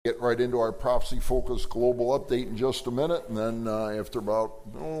Get right into our prophecy-focused global update in just a minute, and then after about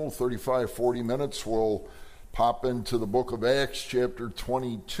 35, 40 minutes, we'll pop into the book of Acts, chapter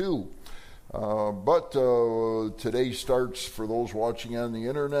 22. But today starts, for those watching on the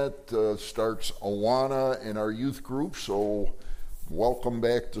internet, starts Awana in our youth group, so welcome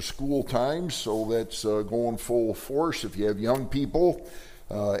back to school times. So that's going full force. If you have young people,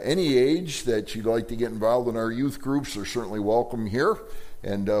 any age that you'd like to get involved in our youth groups, they're certainly welcome here.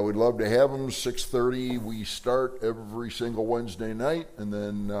 And we'd love to have them. 6:30 we start every single Wednesday night, and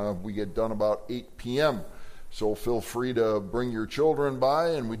then we get done about 8 p.m. So feel free to bring your children by.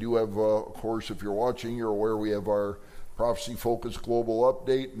 And we do have, of course, if you're watching, you're aware we have our prophecy-focused global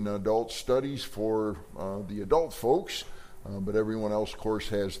update and adult studies for the adult folks. But everyone else, of course,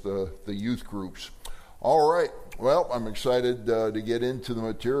 has the youth groups. All right. Well, I'm excited to get into the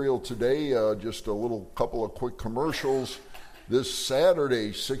material today. Just a couple of quick commercials. This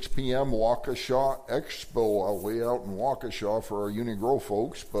Saturday, 6 p.m., Waukesha Expo. I'll way out in Waukesha for our Unigrow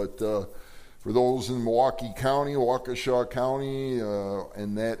folks. But for those in Milwaukee County, Waukesha County,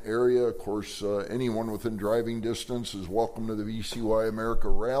 in that area, of course, anyone within driving distance is welcome to the VCY America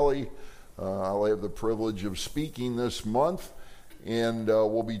Rally. I'll have the privilege of speaking this month. And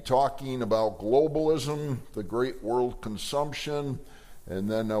we'll be talking about globalism, the great world consumption, and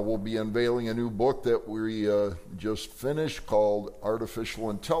then we'll be unveiling a new book that we just finished called Artificial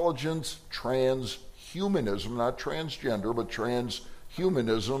Intelligence, Transhumanism, not transgender, but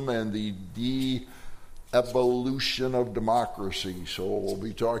transhumanism and the de-evolution of democracy. So we'll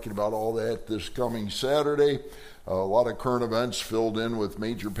be talking about all that this coming Saturday. A lot of current events filled in with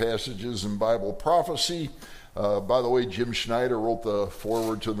major passages in Bible prophecy. By the way, Jim Schneider wrote the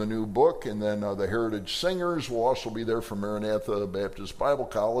foreword to the new book, and then the Heritage Singers will also be there from Maranatha Baptist Bible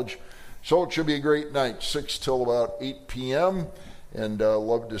College. So it should be a great night, 6 till about 8 p.m., and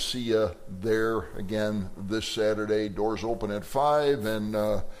love to see you there again this Saturday. Doors open at 5, and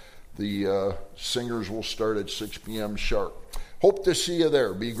the singers will start at 6 p.m. sharp. Hope to see you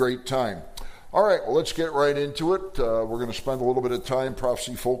there. Be a great time. All right, well, let's get right into it. We're going to spend a little bit of time,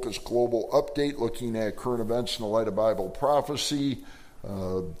 prophecy-focused global update, looking at current events in the light of Bible prophecy,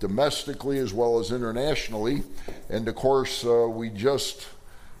 domestically as well as internationally. And, of course, we just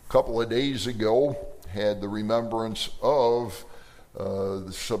a couple of days ago had the remembrance of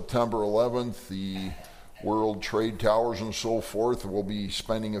September 11th, the World Trade Towers and so forth. We'll be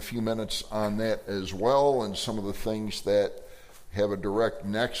spending a few minutes on that as well, and some of the things that have a direct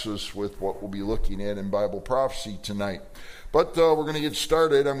nexus with what we'll be looking at in Bible prophecy tonight. But we're going to get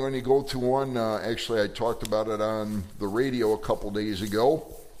started. I'm going to go to one, actually I talked about it on the radio a couple days ago,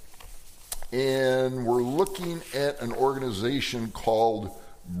 and we're looking at an organization called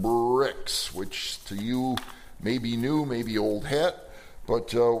BRICS, which to you may be new, may be old hat, but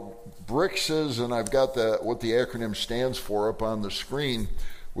BRICS is, and I've got what the acronym stands for up on the screen,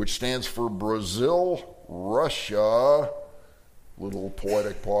 which stands for Brazil, Russia, little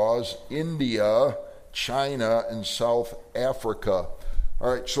poetic pause, India, China, and South Africa.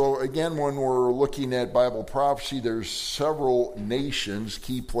 All right, so again, when we're looking at Bible prophecy, there's several nations,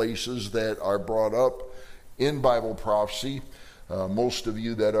 key places that are brought up in Bible prophecy. Most of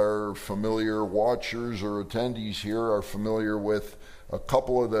you that are familiar watchers or attendees here are familiar with a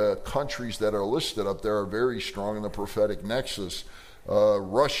couple of the countries that are listed up there are very strong in the prophetic nexus.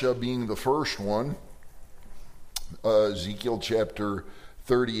 Russia being the first one. Ezekiel chapter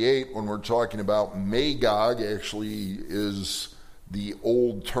 38, when we're talking about Magog, actually is the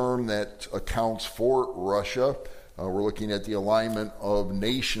old term that accounts for Russia. We're looking at the alignment of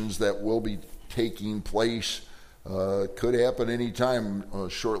nations that will be taking place. Could happen anytime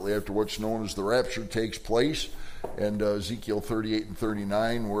shortly after what's known as the rapture takes place. And Ezekiel 38 and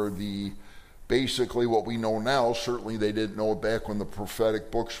 39, where basically what we know now, certainly they didn't know it back when the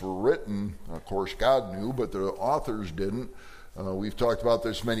prophetic books were written. Of course, God knew, but the authors didn't. We've talked about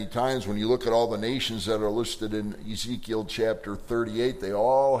this many times. When you look at all the nations that are listed in Ezekiel chapter 38, they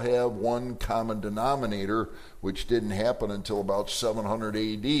all have one common denominator, which didn't happen until about 700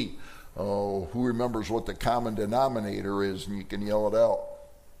 A.D. Who remembers what the common denominator is? And you can yell it out.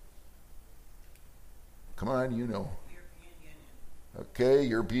 Come on, you know. Okay,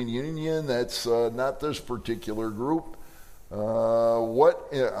 European Union, that's not this particular group.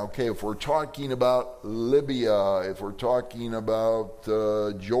 Okay, if we're talking about Libya, if we're talking about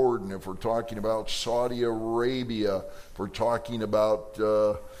Jordan, if we're talking about Saudi Arabia, if we're talking about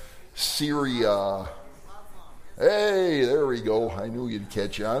Syria. Hey, there we go. I knew you'd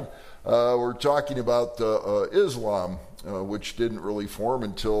catch on. We're talking about Islam, which didn't really form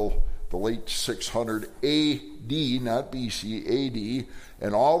until the late 600 A.D., not B.C., A.D.,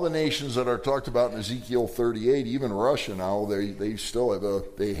 And all the nations that are talked about in Ezekiel 38, even Russia now, they still have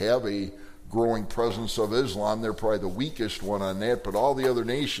a growing presence of Islam. They're probably the weakest one on that, but all the other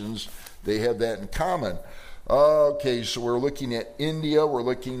nations, they have that in common. Okay, so we're looking at India, we're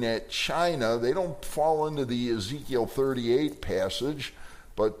looking at China. They don't fall into the Ezekiel 38 passage,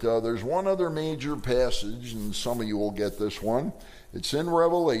 but there's one other major passage, and some of you will get this one. It's in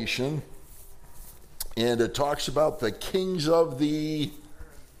Revelation, and it talks about the kings of the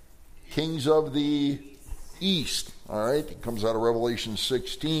East. All right, it comes out of Revelation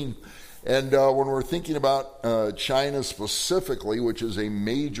 16. And when we're thinking about China specifically, which is a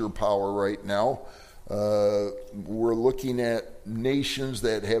major power right now, we're looking at nations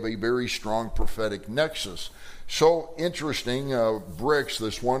that have a very strong prophetic nexus. So interesting, BRICS,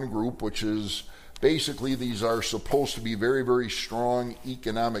 this one group, which is basically these are supposed to be very, very strong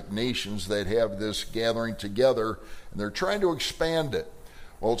economic nations that have this gathering together, and they're trying to expand it.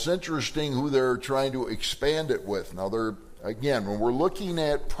 Well, it's interesting who they're trying to expand it with. Now, again, when we're looking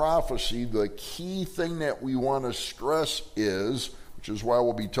at prophecy, the key thing that we want to stress is, which is why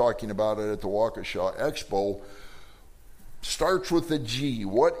we'll be talking about it at the Waukesha Expo, starts with the G.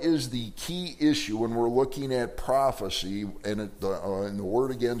 What is the key issue when we're looking at prophecy? And the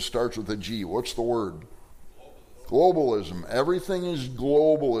word again starts with a G. What's the word? Globalism. Everything is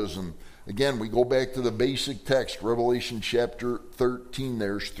globalism. Again, we go back to the basic text, Revelation chapter 13.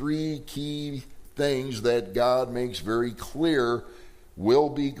 There's three key things that God makes very clear will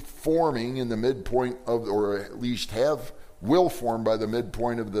be forming in the midpoint of, or at least will form by the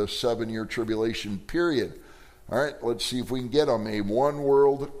midpoint of the 7-year tribulation period. All right, let's see if we can get them. A one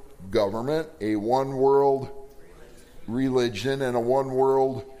world government, a one world religion, and a one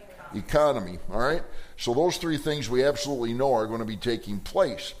world economy. All right, so those three things we absolutely know are going to be taking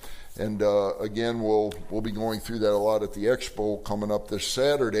place. And again, we'll be going through that a lot at the Expo coming up this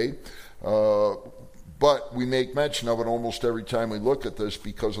Saturday. But we make mention of it almost every time we look at this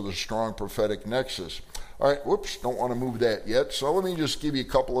because of the strong prophetic nexus. All right, whoops, don't want to move that yet. So let me just give you a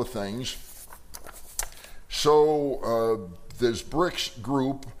couple of things. So this BRICS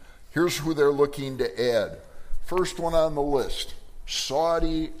group, here's who they're looking to add. First one on the list,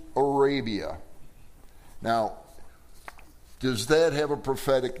 Saudi Arabia. Now, does that have a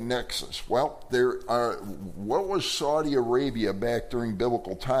prophetic nexus? Well, what was Saudi Arabia back during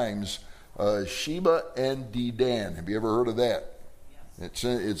biblical times? Sheba and Dedan. Have you ever heard of that? Yes.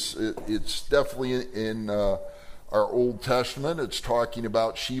 It's definitely in our Old Testament. It's talking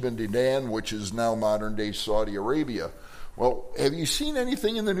about Sheba and Dedan, which is now modern day Saudi Arabia. Well, have you seen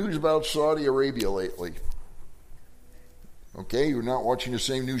anything in the news about Saudi Arabia lately? Okay, you're not watching the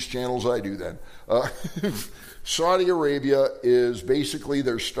same news channels I do then. Saudi Arabia is basically,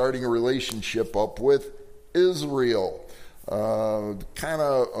 they're starting a relationship up with Israel.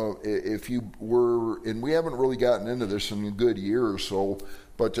 If you were, and we haven't really gotten into this in a good year or so,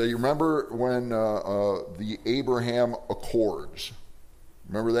 but you remember when the Abraham Accords,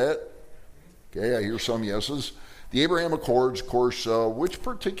 remember that? Okay, I hear some yeses. The Abraham Accords, of course, which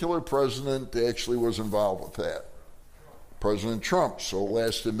particular president actually was involved with that? President Trump, so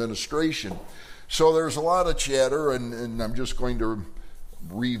last administration. So there's a lot of chatter, and I'm just going to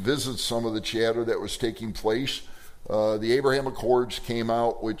revisit some of the chatter that was taking place. The Abraham Accords came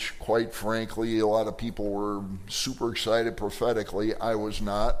out, which quite frankly, a lot of people were super excited prophetically. I was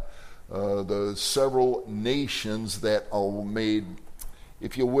not. The several nations that made,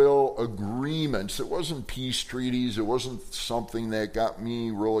 if you will, agreements. It wasn't peace treaties. It wasn't something that got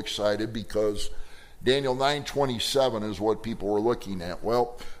me real excited because Daniel 9:27 is what people were looking at.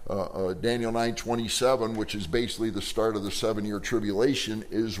 Well, Daniel 9:27, which is basically the start of the 7-year tribulation,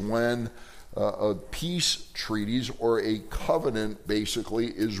 is when peace treaties or a covenant basically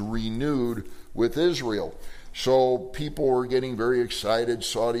is renewed with Israel. So people were getting very excited.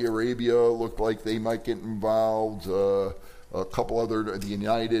 Saudi Arabia looked like they might get involved. A couple other, the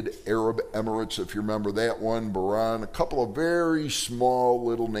United Arab Emirates, if you remember that one, Bahrain, a couple of very small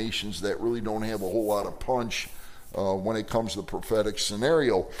little nations that really don't have a whole lot of punch when it comes to the prophetic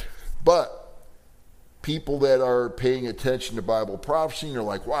scenario. But people that are paying attention to Bible prophecy, and they're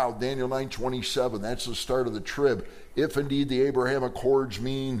like, wow, Daniel 9:27, that's the start of the trib. If indeed the Abraham Accords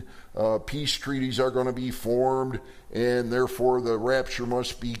mean peace treaties are going to be formed, and therefore the rapture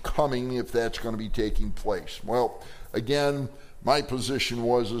must be coming if that's going to be taking place. Well, again, my position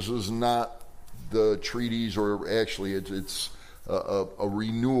was this is not the treaties, or actually it's a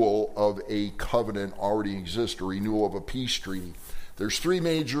renewal of a covenant already exists, a renewal of a peace treaty. There's 3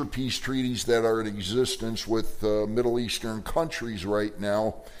 major peace treaties that are in existence with Middle Eastern countries right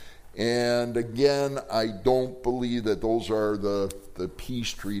now, And again, I don't believe that those are the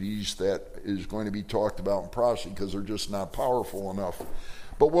peace treaties that is going to be talked about in prophecy, because they're just not powerful enough.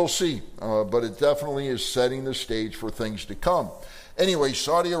 But we'll see. But it definitely is setting the stage for things to come. Anyway,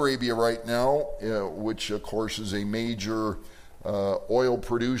 Saudi Arabia right now, which of course is a major oil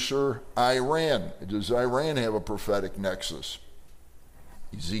producer. Iran. Does Iran have a prophetic nexus?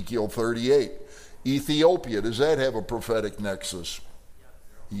 Ezekiel 38. Ethiopia, does that have a prophetic nexus?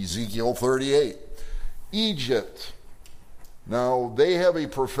 Ezekiel 38. Egypt. Now, they have a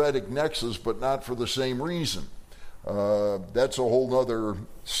prophetic nexus, but not for the same reason. That's a whole other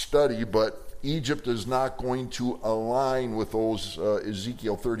study, but Egypt is not going to align with those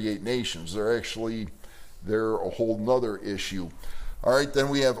Ezekiel 38 nations. They're a whole nother issue. All right, then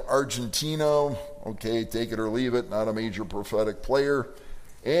we have Argentina. Okay, take it or leave it, not a major prophetic player.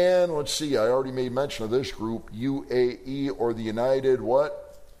 And let's see, I already made mention of this group, UAE, or the United what?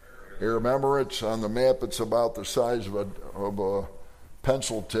 Arab Emirates. On the map, it's about the size of a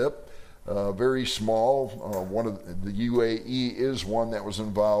pencil tip. Very small. One of the UAE is one that was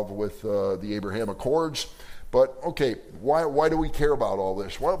involved with the Abraham Accords. But okay, why do we care about all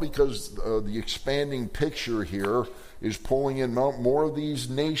this? Well, because the expanding picture here is pulling in more of these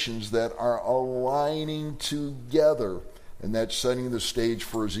nations that are aligning together, and that's setting the stage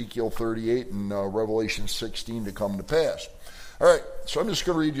for Ezekiel 38 and Revelation 16 to come to pass. All right, so I'm just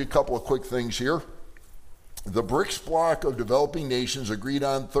going to read you a couple of quick things here. The BRICS bloc of developing nations agreed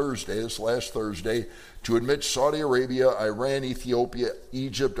on Thursday, this last Thursday, to admit Saudi Arabia, Iran, Ethiopia,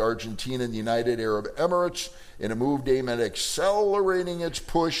 Egypt, Argentina, and the United Arab Emirates in a move aimed at accelerating its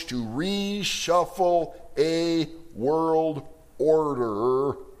push to reshuffle a world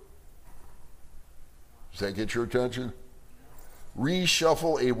order. Does that get your attention?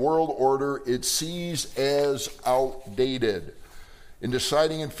 Reshuffle a world order it sees as outdated. In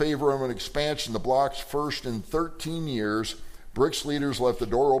deciding in favor of an expansion, the bloc's first in 13 years, BRICS leaders left the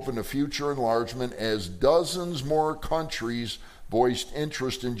door open to future enlargement as dozens more countries voiced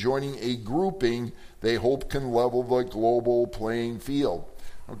interest in joining a grouping they hope can level the global playing field.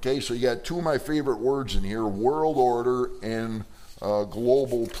 Okay, so you got two of my favorite words in here, world order and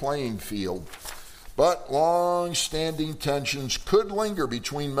global playing field. But long-standing tensions could linger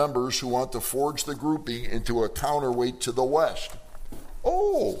between members who want to forge the grouping into a counterweight to the West.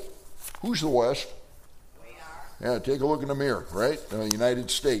 Oh, who's the West? We are. Yeah, take a look in the mirror, right? United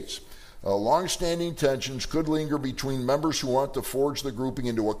States. Long-standing tensions could linger between members who want to forge the grouping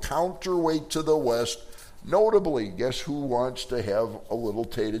into a counterweight to the West. Notably, guess who wants to have a little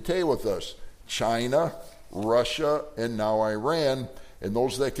tete-a-tete with us? China, Russia, and now Iran, and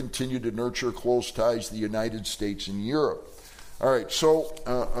those that continue to nurture close ties to the United States and Europe. All right, so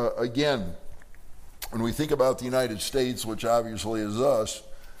again, when we think about the United States, which obviously is us,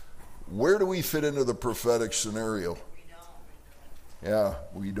 where do we fit into the prophetic scenario? We don't. Yeah,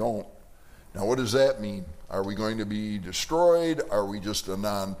 we don't. Now, what does that mean? Are we going to be destroyed? Are we just a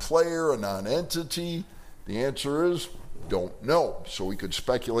non-player, a non-entity? The answer is, don't know. So we could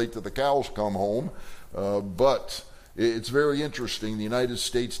speculate that the cows come home, but it's very interesting. The United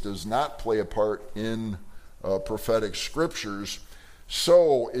States does not play a part in prophetic scriptures.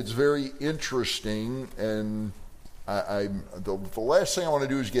 So it's very interesting, and the last thing I want to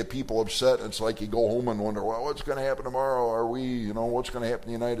do is get people upset. It's like you go home and wonder, well, what's going to happen tomorrow? What's going to happen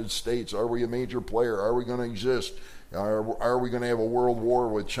in the United States? Are we a major player? Are we going to exist? Are we going to have a world war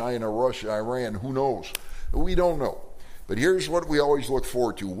with China, Russia, Iran? Who knows? We don't know. But here's what we always look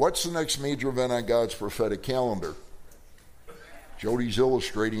forward to. What's the next major event on God's prophetic calendar? Jody's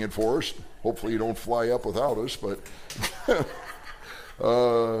illustrating it for us. Hopefully you don't fly up without us, but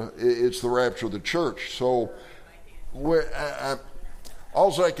it's the rapture of the church. So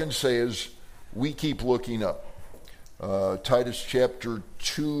all I can say is we keep looking up. Titus chapter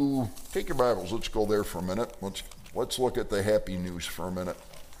 2. Take your Bibles. Let's go there for a minute. Let's look at the happy news for a minute.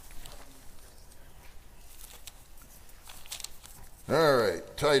 All right,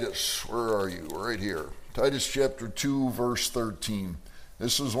 Titus, where are you? Right here. Titus chapter 2, verse 13.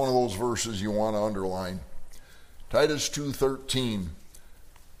 This is one of those verses you want to underline. Titus 2:13.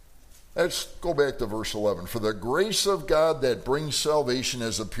 Let's go back to verse 11. For the grace of God that brings salvation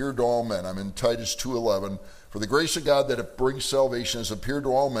has appeared to all men. I'm in Titus 2:11. For the grace of God that brings salvation has appeared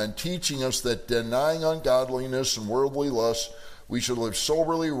to all men, teaching us that denying ungodliness and worldly lusts, we should live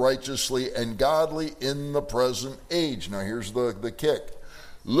soberly, righteously, and godly in the present age. Now here's the kick.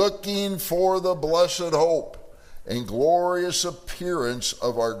 Looking for the blessed hope and glorious appearance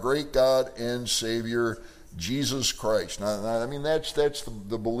of our great God and Savior, Jesus Christ. Now I mean, that's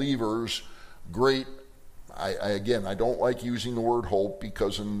the believer's great I don't like using the word hope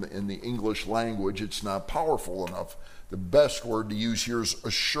because in the English language it's not powerful enough. The best word to use here is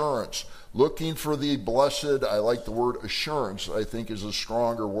assurance. Looking for the blessed, I like the word assurance, I think is a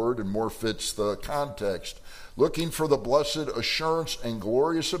stronger word and more fits the context. Looking for the blessed assurance and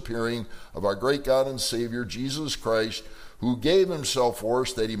glorious appearing of our great God and Savior, Jesus Christ, who gave himself for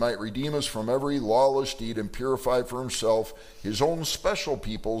us that he might redeem us from every lawless deed and purify for himself his own special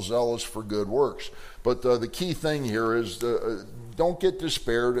people, zealous for good works. But the key thing here is don't get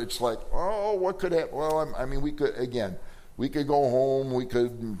despaired. It's like, oh, what could happen? Well, I mean, we could go home. We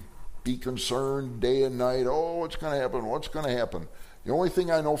could be concerned day and night. Oh, what's going to happen? What's going to happen? The only thing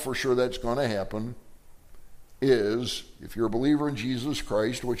I know for sure that's going to happen is if you're a believer in Jesus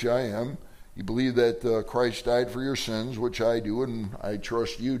Christ, which I am, you believe that Christ died for your sins, which I do, and I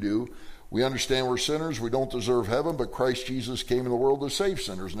trust you do. We understand we're sinners. We don't deserve heaven, but Christ Jesus came in the world to save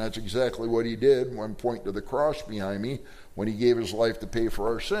sinners, and that's exactly what he did. One point to the cross behind me when he gave his life to pay for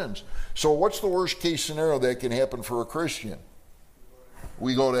our sins. So what's the worst case scenario that can happen for a Christian?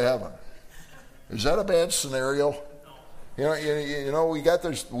 We go to heaven. Is that a bad scenario? You know, we got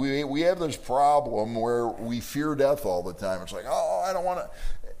this. We have this problem where we fear death all the time. It's like, oh, I don't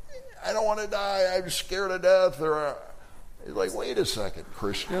want to die. I'm scared of death. It's like, wait a second,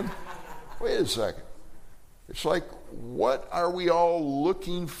 Christian. Wait a second. It's like, what are we all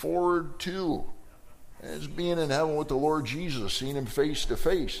looking forward to? It's being in heaven with the Lord Jesus, seeing him face to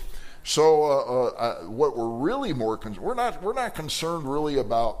face. So what we're really more concerned, we're not concerned really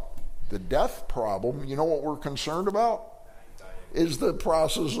about the death problem. You know what we're concerned about? Is the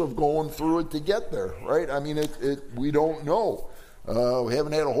process of going through it to get there, right? I mean, we don't know. We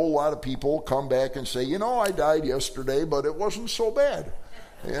haven't had a whole lot of people come back and say, you know, I died yesterday, but it wasn't so bad.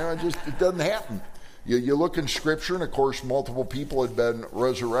 You know, it doesn't happen. You look in Scripture, and of course, multiple people had been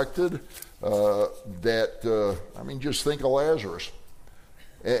resurrected. Just think of Lazarus.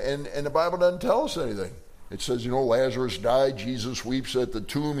 And the Bible doesn't tell us anything. It says, you know, Lazarus died. Jesus weeps at the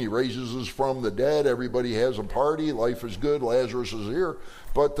tomb. He raises us from the dead. Everybody has a party. Life is good. Lazarus is here.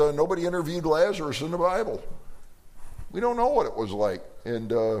 But nobody interviewed Lazarus in the Bible. We don't know what it was like,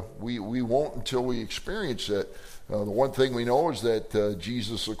 and we won't until we experience it. The one thing we know is that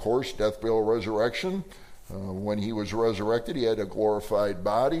Jesus, of course, death, burial, resurrection, when he was resurrected, he had a glorified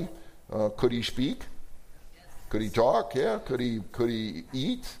body. Could he speak? Yes. Could he talk? Yeah. Could he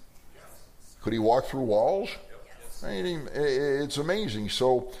eat? Yes. Could he walk through walls? Yes. I mean, it's amazing.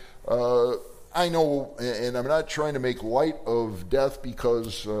 So I know, and I'm not trying to make light of death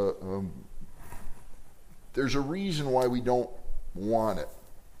because there's a reason why we don't want it.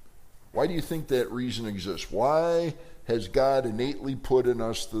 Why do you think that reason exists? Why has God innately put in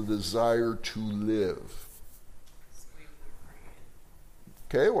us the desire to live?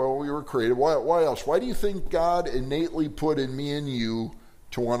 Okay, well, we were created. Why else? Why do you think God innately put in me and you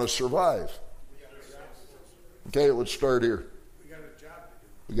to want to survive? Okay, let's start here.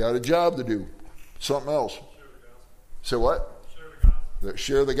 We got a job to do. Something else. Say what?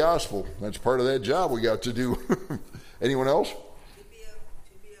 Share the gospel. That's part of that job we got to do. Anyone else?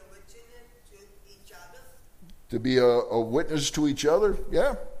 To be a witness to each other?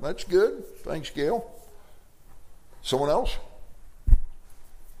 Yeah, that's good. Thanks, Gail. Someone else?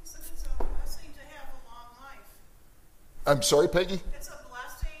 It's a blessing to have a long life. I'm sorry, Peggy? It's a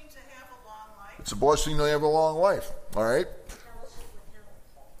blessing to have a long life. It's a blessing to have a long life. All right?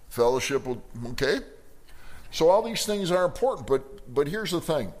 Fellowship with, okay. So all these things are important, but here's the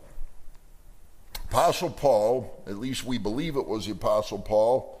thing. Apostle Paul, at least we believe it was the Apostle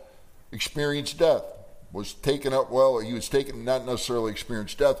Paul, experienced death. Was taken up, he was taken, not necessarily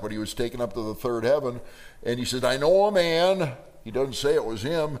experienced death, but he was taken up to the third heaven. And he said, I know a man. He doesn't say it was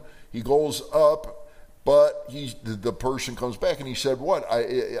him. He goes up, but the person comes back and he said, what?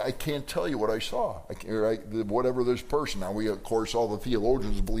 I can't tell you what I saw. Whatever this person. Now, we, of course, all the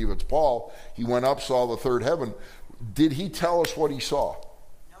theologians believe it's Paul. He went up, saw the third heaven. Did he tell us what he saw?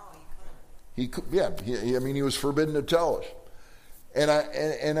 No, he couldn't. He was forbidden to tell us.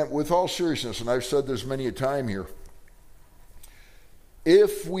 And with all seriousness, and I've said this many a time here,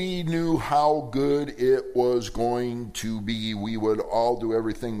 if we knew how good it was going to be, we would all do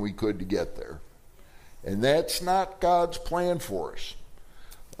everything we could to get there. And that's not God's plan for us.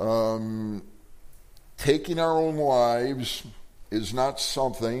 Taking our own lives is not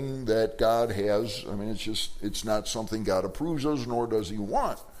something that God has. I mean, it's not something God approves of, nor does he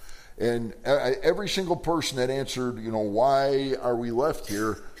want. And every single person that answered, why are we left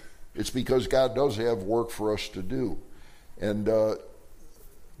here? It's because God does have work for us to do. And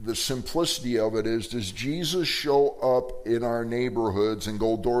the simplicity of it is, does Jesus show up in our neighborhoods and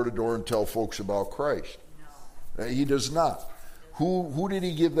go door to door and tell folks about Christ? No. He does not. Who did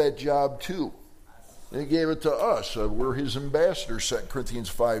he give that job to? He gave it to us. We're his ambassadors, 2 Corinthians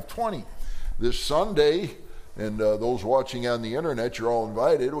 5:20. This Sunday, and those watching on the internet, you're all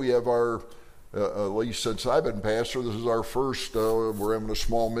invited. We have our, at least since I've been pastor, this is our first, we're having a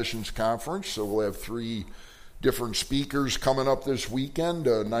small missions conference, so we'll have 3 different speakers coming up this weekend.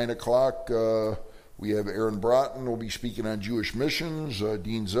 9 o'clock, we have Aaron Broughton will be speaking on Jewish missions.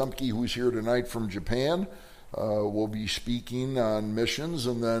 Dean Zumke, who's here tonight from Japan, will be speaking on missions.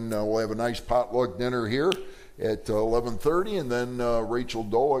 And then we'll have a nice potluck dinner here at 11:30. And then Rachel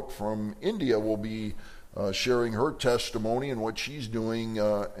Doak from India will be sharing her testimony and what she's doing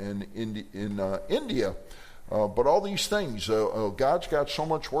in India. But all these things, God's got so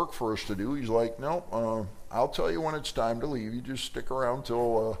much work for us to do. He's like, no, I'll tell you when it's time to leave. You just stick around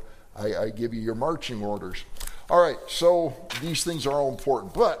till I give you your marching orders. All right, so these things are all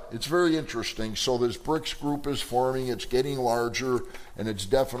important, but it's very interesting. So this BRICS group is forming, it's getting larger, and it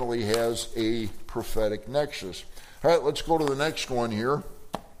definitely has a prophetic nexus. All right, let's go to the next one here.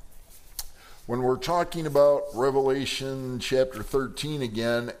 When we're talking about Revelation chapter 13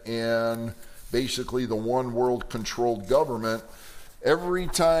 again, and basically the one world controlled government, every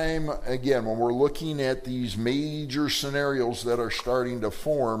time, again, when we're looking at these major scenarios that are starting to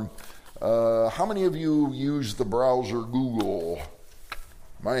form, how many of you use the browser Google?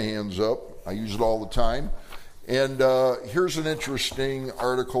 My hand's up. I use it all the time. And here's an interesting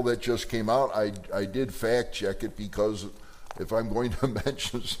article that just came out. I did fact check it because if I'm going to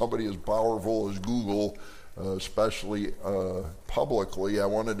mention somebody as powerful as Google, especially publicly, I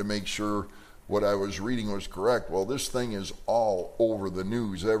wanted to make sure what I was reading was correct. Well, this thing is all over the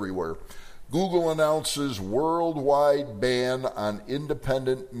news everywhere. Google announces worldwide ban on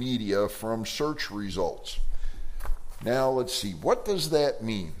independent media from search results. Now, let's see. What does that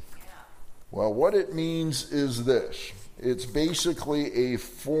mean? Well, what it means is this. It's basically a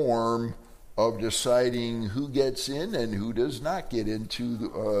form of deciding who gets in and who does not get into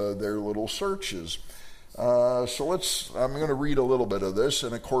their little searches. So I'm going to read a little bit of this,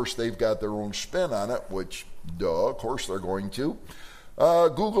 and of course they've got their own spin on it, which, of course they're going to.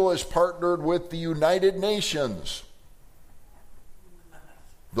 Google has partnered with the United Nations,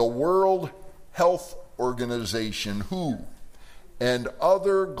 the World Health Organization, WHO, and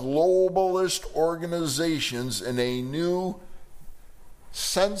other globalist organizations in a new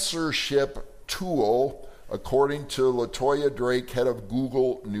censorship tool, according to Latoya Drake, head of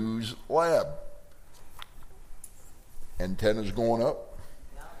Google News Lab. Antennas going up.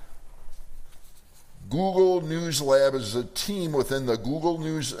 Google News Lab is a team within the Google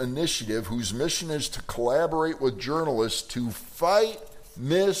News Initiative whose mission is to collaborate with journalists to fight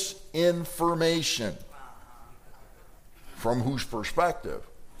misinformation. From whose perspective?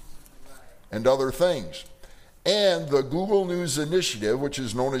 And other things. And the Google News Initiative, which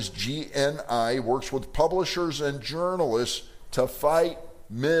is known as GNI, works with publishers and journalists to fight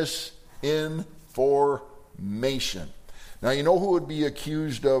misinformation. Now, you know who would be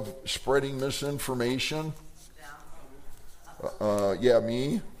accused of spreading misinformation?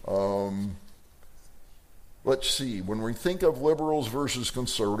 Me. Let's see. When we think of liberals versus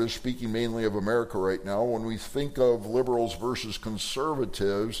conservatives, speaking mainly of America right now, when we think of liberals versus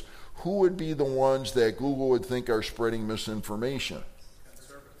conservatives, who would be the ones that Google would think are spreading misinformation?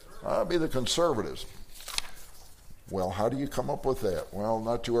 It'd be the conservatives. Well, how do you come up with that? Well,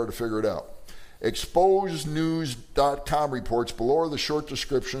 not too hard to figure it out. ExposedNews.com reports below are the short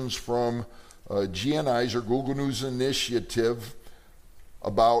descriptions from GNI's or Google News Initiative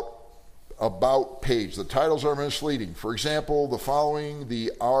about page. The titles are misleading. For example, the following,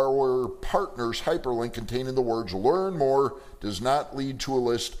 the Our Partners hyperlink containing the words "Learn More" does not lead to a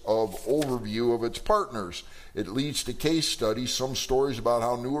list of overview of its partners. It leads to case studies, some stories about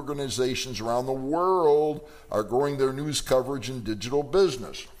how new organizations around the world are growing their news coverage in digital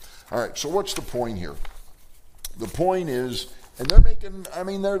business. All right, so what's the point here? The point is, and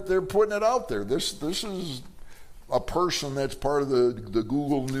they're putting it out there. This is a person that's part of the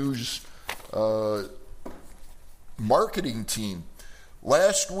Google News marketing team.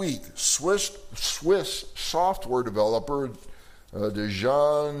 Last week, Swiss software developer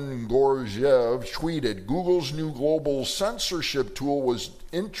Dejan Gorgiev tweeted, "Google's new global censorship tool was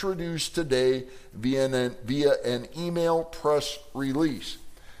introduced today via an email press release."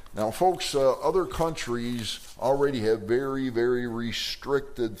 Now, folks, other countries already have very, very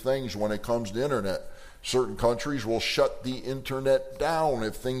restricted things when it comes to internet. Certain countries will shut the internet down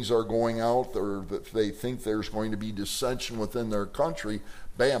if things are going out or if they think there's going to be dissension within their country.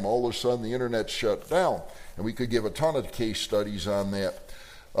 Bam, all of a sudden the internet's shut down. And we could give a ton of case studies on that.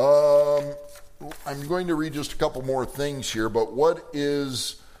 I'm going to read just a couple more things here, but what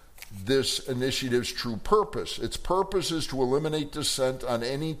is this initiative's true purpose? Its purpose is to eliminate dissent on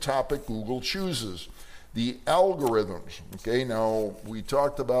any topic Google chooses. The algorithms, okay, now we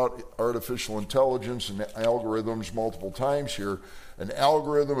talked about artificial intelligence and algorithms multiple times here. An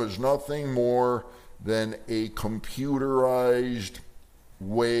algorithm is nothing more than a computerized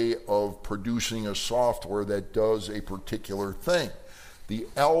way of producing a software that does a particular thing. The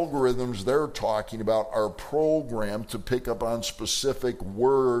algorithms they're talking about are programmed to pick up on specific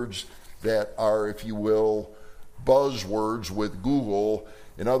words that are, if you will, buzzwords with Google.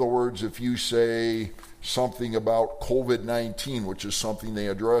 In other words, if you say something about COVID-19, which is something they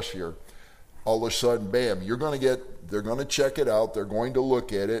address here, all of a sudden, bam, they're going to check it out, they're going to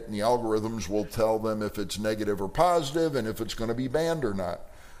look at it, and the algorithms will tell them if it's negative or positive and if it's going to be banned or not.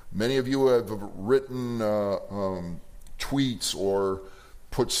 Many of you have written tweets or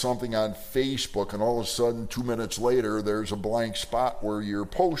put something on Facebook, and all of a sudden, 2 minutes later, there's a blank spot where your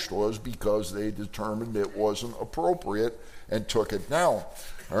post was because they determined it wasn't appropriate and took it down.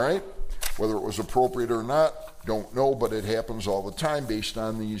 All right? Whether it was appropriate or not, don't know, but it happens all the time based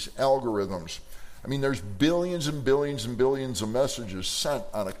on these algorithms. I mean, there's billions and billions and billions of messages sent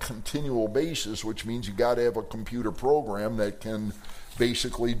on a continual basis, which means you got to have a computer program that can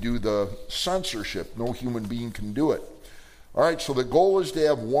basically do the censorship. No human being can do it. All right, so the goal is to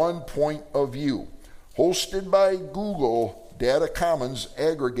have one point of view. Hosted by Google, Data Commons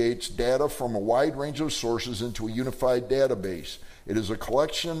aggregates data from a wide range of sources into a unified database. It is a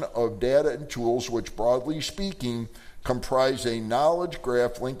collection of data and tools which, broadly speaking, comprise a knowledge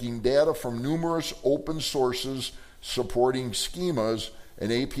graph linking data from numerous open sources supporting schemas,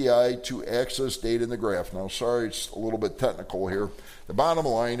 an API to access data in the graph. Now, sorry, it's a little bit technical here. The bottom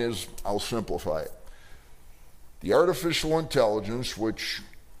line is, I'll simplify it. The artificial intelligence, which,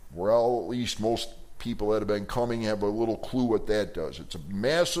 well, at least most people that have been coming have a little clue what that does. It's a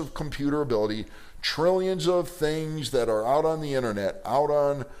massive computer ability, trillions of things that are out on the internet, out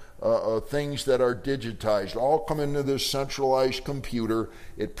on things that are digitized, all come into this centralized computer.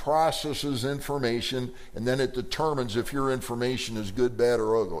 It processes information, and then it determines if your information is good, bad,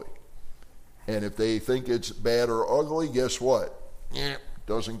 or ugly. And if they think it's bad or ugly, guess what? It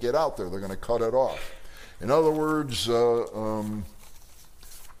doesn't get out there. They're going to cut it off. In other words,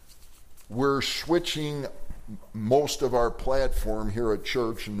 we're switching most of our platform here at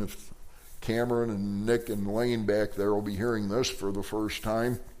church, and if Cameron and Nick and Lane back there will be hearing this for the first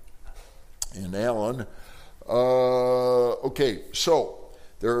time, and Alan. Okay, so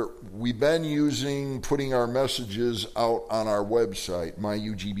we've been putting our messages out on our website,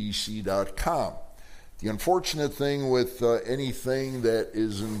 myugbc.com. The unfortunate thing with anything that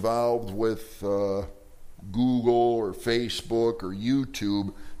is involved with Google or Facebook or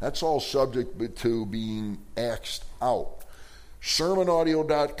YouTube, that's all subject to being axed out.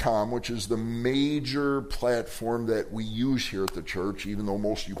 SermonAudio.com, which is the major platform that we use here at the church, even though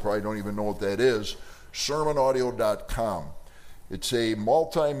most of you probably don't even know what that is, SermonAudio.com. It's a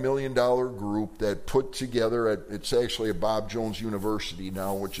multi-million-dollar group that put together, it's actually at Bob Jones University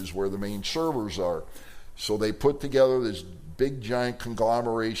now, which is where the main servers are. So they put together this big, giant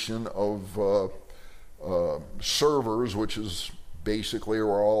conglomeration of servers, which is basically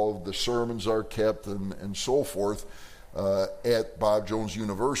where all of the sermons are kept and so forth. At Bob Jones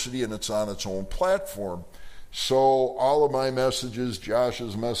University, and it's on its own platform. So all of my messages,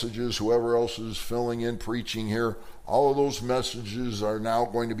 Josh's messages, whoever else is filling in preaching here, all of those messages are now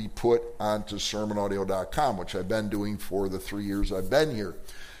going to be put onto sermonaudio.com, which I've been doing for the 3 years I've been here.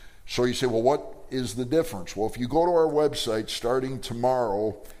 So you say, well, what is the difference? Well, if you go to our website starting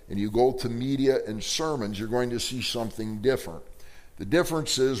tomorrow and you go to media and sermons, you're going to see something different. The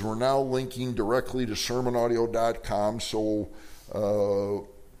difference is we're now linking directly to sermonaudio.com. So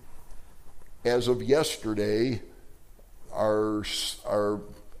as of yesterday, our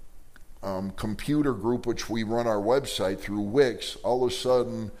computer group, which we run our website through Wix, all of a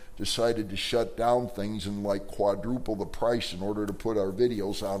sudden decided to shut down things and like quadruple the price in order to put our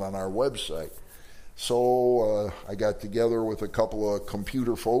videos out on our website. So I got together with a couple of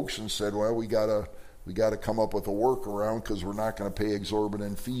computer folks and said, well, we got to come up with a workaround because we're not going to pay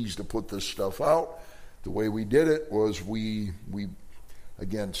exorbitant fees to put this stuff out. The way we did it was we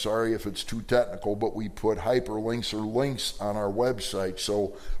again, sorry if it's too technical, but we put hyperlinks or links on our website.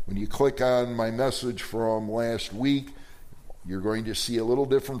 So when you click on my message from last week, you're going to see a little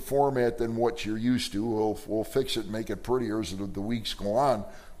different format than what you're used to. We'll fix it and make it prettier as the weeks go on,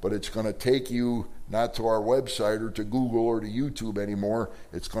 but it's going to take you not to our website or to Google or to YouTube anymore.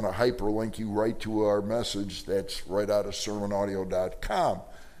 It's going to hyperlink you right to our message that's right out of sermonaudio.com.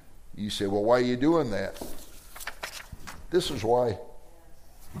 You say, well, why are you doing that? This is why.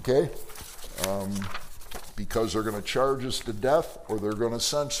 Okay? Because they're going to charge us to death, or they're going to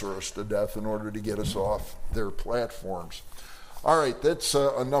censor us to death in order to get us off their platforms. All right, that's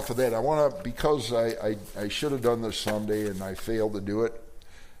enough of that. I want to, because I should have done this Sunday and I failed to do it,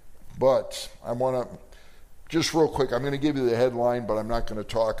 but I want to, just real quick, I'm going to give you the headline, but I'm not going to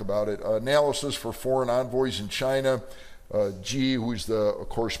talk about it. Analysis for foreign envoys in China. Xi, who's of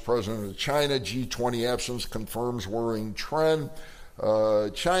course, president of China, G20 absence confirms worrying trend.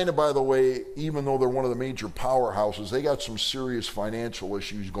 China, by the way, even though they're one of the major powerhouses, they got some serious financial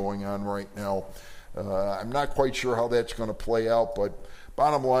issues going on right now. I'm not quite sure how that's going to play out, but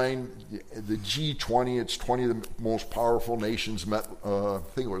bottom line, the G20, it's 20 of the most powerful nations met, I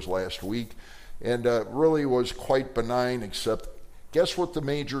think it was last week, and really was quite benign, except guess what the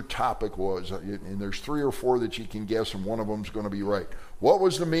major topic was? And there's 3 or 4 that you can guess, and one of them's going to be right. What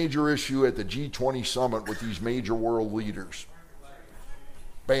was the major issue at the G20 summit with these major world leaders?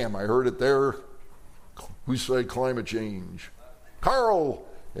 Bam, I heard it there. Who said climate change? Carl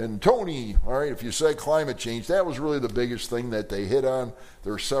and Tony. All right, if you said climate change, that was really the biggest thing that they hit on.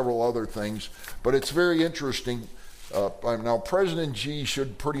 There are several other things, but it's very interesting. Now, President Xi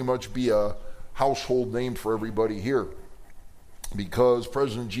should pretty much be a household name for everybody here, because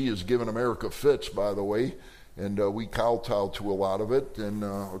President Xi has given America fits, by the way, and we kowtow to a lot of it. And,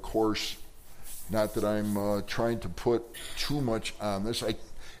 of course, not that I'm trying to put too much on this.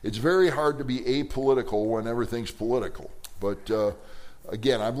 It's very hard to be apolitical when everything's political. But,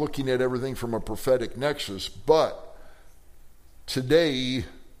 again, I'm looking at everything from a prophetic nexus. But today,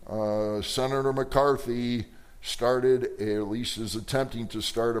 Senator McCarthy started, at least is attempting to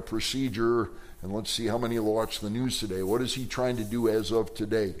start a procedure, and let's see how many watch the news today. What is he trying to do as of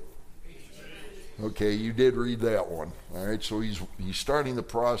today? Okay, you did read that one. All right, so he's starting the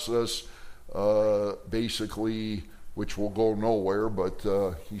process, basically, which will go nowhere,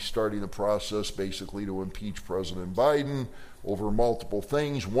 but he's starting the process basically to impeach President Biden over multiple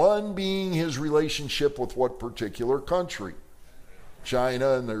things, one being his relationship with what particular country?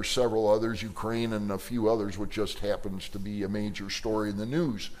 China, and there's several others, Ukraine and a few others, which just happens to be a major story in the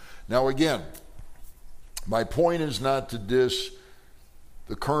news. Now again, my point is not to diss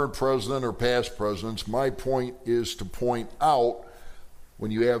the current president or past presidents. My point is to point out,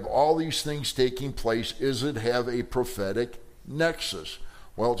 when you have all these things taking place, does it have a prophetic nexus?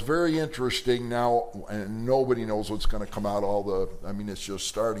 Well, it's very interesting now, and nobody knows what's going to come out. It's just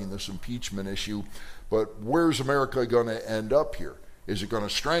starting this impeachment issue. But where's America going to end up here? Is it going to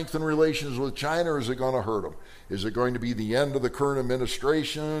strengthen relations with China, or is it going to hurt them? Is it going to be the end of the current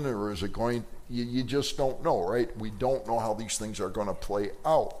administration, or is it going... You just don't know, right? We don't know how these things are going to play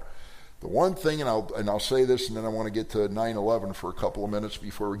out. The one thing, and I'll say this, and then I want to get to 9/11 for a couple of minutes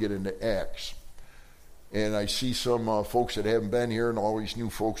before we get into Acts. And I see some folks that haven't been here and all these new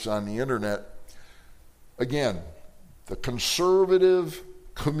folks on the internet. Again, the conservative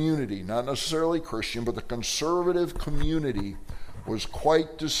community, not necessarily Christian, but the conservative community was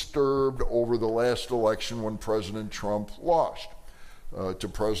quite disturbed over the last election when President Trump lost to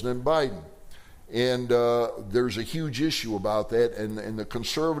President Biden. And there's a huge issue about that, and the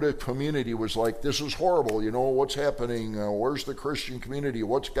conservative community was like, this is horrible, what's happening, where's the Christian community,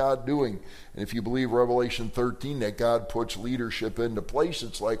 what's God doing? And if you believe Revelation 13, that God puts leadership into place,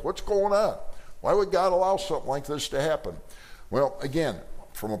 it's like, what's going on? Why would God allow something like this to happen? Well, again,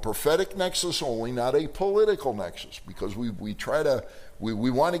 from a prophetic nexus only, not a political nexus, because we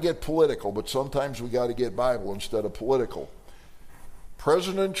want to get political, but sometimes we got to get Bible instead of political.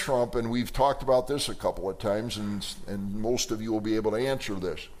 President Trump, and we've talked about this a couple of times, and most of you will be able to answer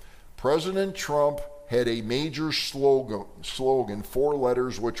this. President Trump had a major slogan, 4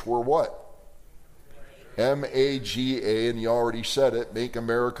 letters, which were what? MAGA, and you already said it, Make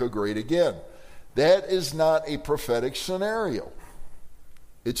America Great Again. That is not a prophetic scenario.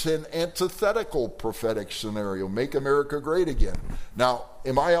 It's an antithetical prophetic scenario, Make America Great Again. Now,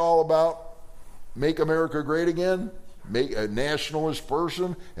 am I all about Make America Great Again? Make a nationalist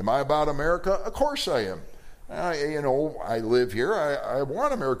person? Am I about America? Of course I am. I live here. I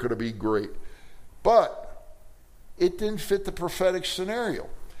want America to be great. But it didn't fit the prophetic scenario.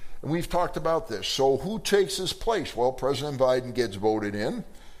 And we've talked about this. So who takes his place? Well, President Biden gets voted in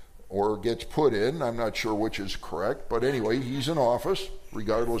or gets put in. I'm not sure which is correct. But anyway, he's in office,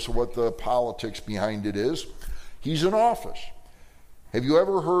 regardless of what the politics behind it is. He's in office. Have you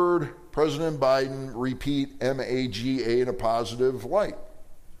ever heard President Biden repeat MAGA in a positive light?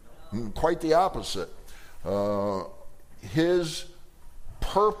 Quite the opposite. His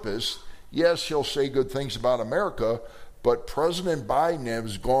purpose, yes, he'll say good things about America, But President Biden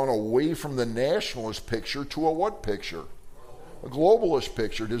has gone away from the nationalist picture to a what picture? A globalist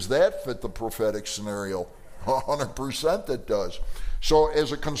picture. Does that fit the prophetic scenario? 100% that does. So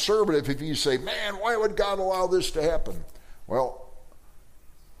as a conservative, if you say, man, why would God allow this to happen? Well,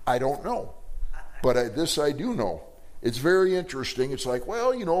 I don't know. But this I do know. It's very interesting. It's like,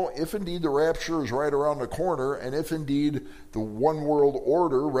 well, if indeed the rapture is right around the corner, and if indeed the one world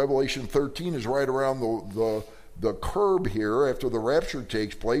order, Revelation 13, is right around the curb here after the rapture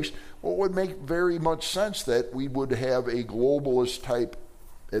takes place, well, it would make very much sense that we would have a globalist type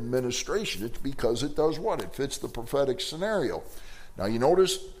administration. It's because it does what? It fits the prophetic scenario. Now, you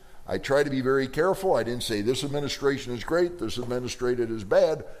notice I try to be very careful. I didn't say this administration is great, this administration is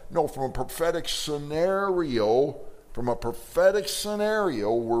bad. No, from a prophetic scenario,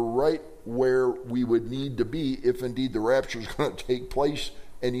 we're right where we would need to be if indeed the rapture is going to take place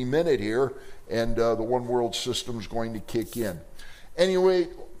any minute here, and the one world system is going to kick in. Anyway,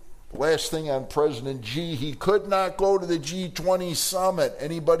 last thing on President Xi, he could not go to the G20 summit.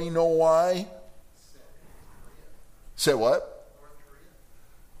 Anybody know why? Say what?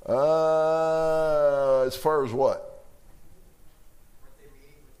 As far as what?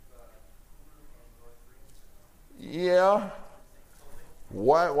 Yeah.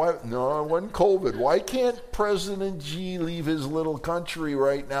 Why? No, it wasn't COVID. Why can't President Xi leave his little country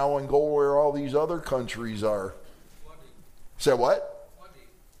right now and go where all these other countries are? Flooding. Say what? Flooding.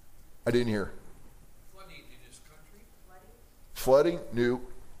 I didn't hear. Flooding in his country. Flooding? No.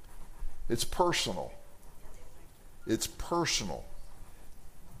 It's personal. It's personal.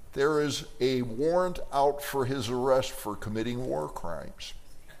 There is a warrant out for his arrest for committing war crimes.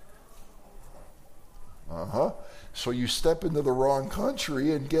 So you step into the wrong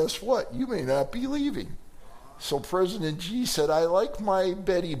country, and guess what? You may not be leaving. So President Xi said, I like my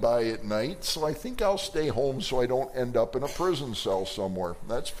Betty by at night, so I think I'll stay home so I don't end up in a prison cell somewhere.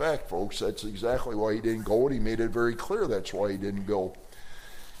 That's fact, folks. That's exactly why he didn't go, and he made it very clear that's why he didn't go.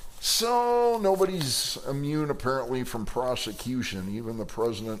 So nobody's immune, apparently, from prosecution, even the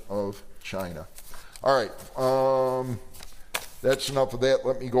president of China. All right, that's enough of that.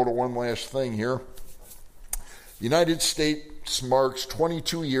 Let me go to one last thing here. The United States marks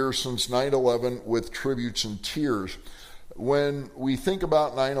 22 years since 9/11 with tributes and tears. When we think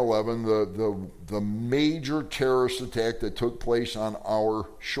about 9/11, the major terrorist attack that took place on our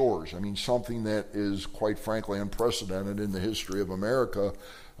shores, I mean, something that is quite frankly unprecedented in the history of America,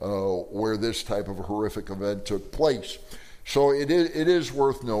 where this type of a horrific event took place. So it is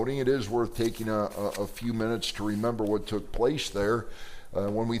worth noting, it is worth taking a few minutes to remember what took place there.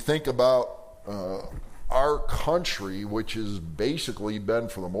 When we think about our country, which has basically been,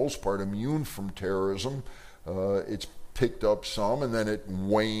 for the most part, immune from terrorism, it's picked up some, and then it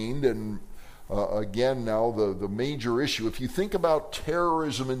waned, and again now the major issue, if you think about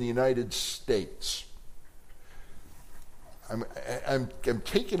terrorism in the United States, I'm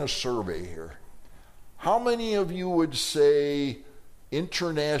taking a survey here. How many of you would say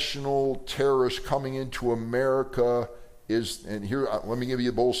international terrorists coming into America is, and here, let me give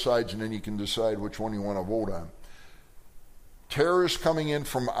you both sides and then you can decide which one you want to vote on. Terrorists coming in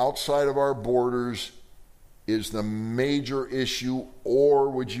from outside of our borders is the major issue, or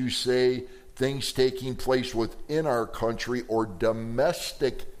would you say things taking place within our country or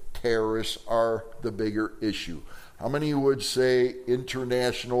domestic terrorists are the bigger issue? How many would say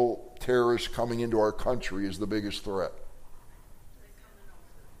international terrorists coming into our country is the biggest threat?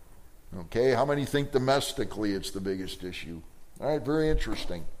 Okay, how many think domestically it's the biggest issue? All right, very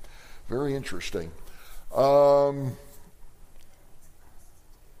interesting. Very interesting.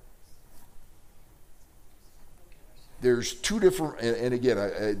 There's two different, and again,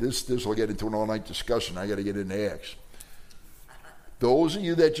 this will get into an all-night discussion. I got to get into Acts. Those of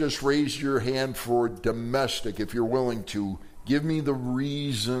you that just raised your hand for domestic, if you're willing to, give me the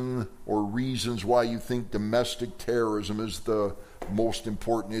reason or reasons why you think domestic terrorism is the most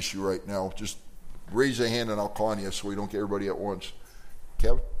important issue right now. Just raise a hand and I'll call on you so we don't get everybody at once.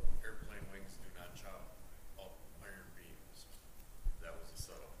 Kevin? Airplane wings do not chop all iron beams. That was a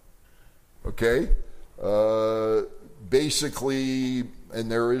setup. Okay. Basically,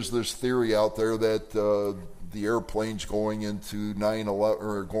 and there is this theory out there that the airplanes going into 9/11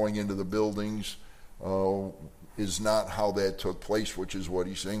 or going into the buildings is not how that took place, which is what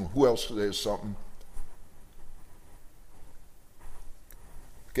he's saying. Who else has something?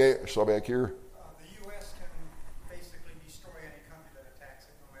 Okay, I saw back here. The U.S. can basically destroy any country that attacks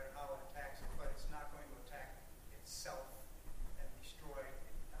it, no matter how it attacks it, but it's not going to attack itself and destroy it.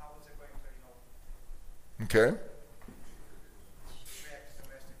 How is it going to, Okay. react to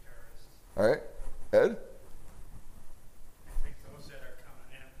domestic terrorists? All right. Ed?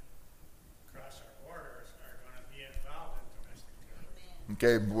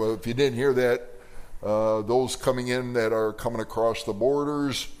 Okay, well, if you didn't hear that, those coming in that are coming across the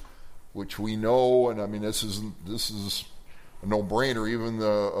borders, which we know, and I mean this is a no-brainer. Even the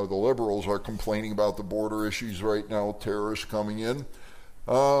liberals are complaining about the border issues right now. Terrorists coming in.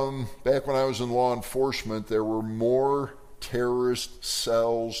 Back when I was in law enforcement, there were more terrorist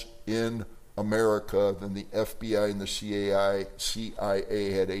cells in America than the FBI and the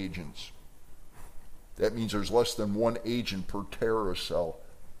CIA had agents. That means there's less than one agent per terrorist cell.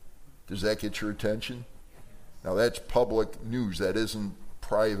 Does that get your attention? Now that's public news. That isn't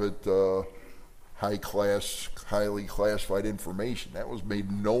private, highly classified information. That was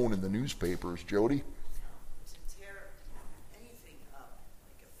made known in the newspapers. Jody? To tear anything up,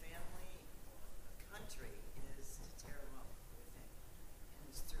 like a family or a country, is to tear them up within. And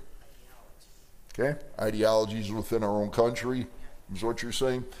it's through ideology. Okay, ideologies within our own country is what you're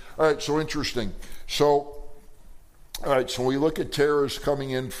saying. All right, so interesting. So we look at terrorists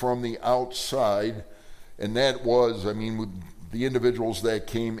coming in from the outside, and that was, I mean, with the individuals that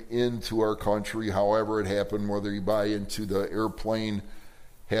came into our country, however it happened, whether you buy into the airplane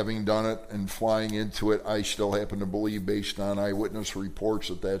having done it and flying into it, I still happen to believe, based on eyewitness reports,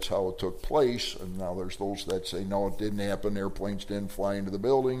 that that's how it took place. And now there's those that say, no, it didn't happen. Airplanes didn't fly into the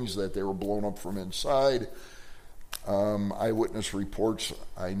buildings, that they were blown up from inside. Eyewitness reports,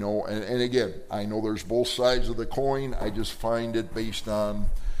 I know, and again, I know there's both sides of the coin. I just find it, based on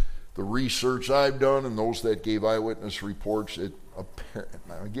the research I've done and those that gave eyewitness reports,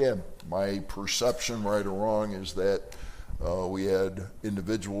 again, my perception, right or wrong, is that we had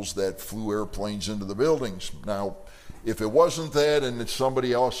individuals that flew airplanes into the buildings. Now, if it wasn't that and it's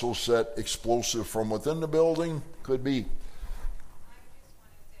somebody also set explosive from within the building, could be.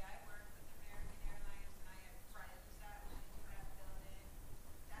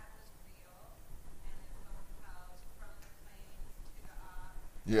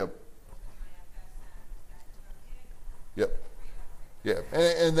 Yep. Yeah,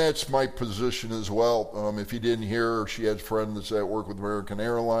 and that's my position as well. If you didn't hear, she had friends that work with American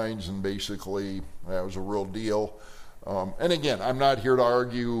Airlines, and basically that was a real deal. And again, I'm not here to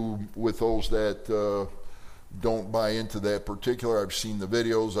argue with those that don't buy into that particular. I've seen the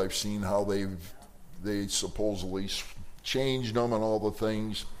videos. I've seen how they supposedly changed them and all the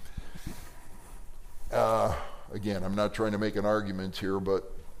things. Again, I'm not trying to make an argument here, but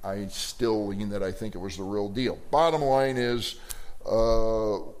I still lean that I think it was the real deal. Bottom line is,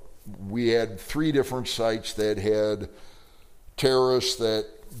 we had 3 different sites that had terrorists that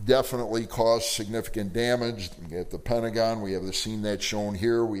definitely caused significant damage. We have the Pentagon, we have the scene that's shown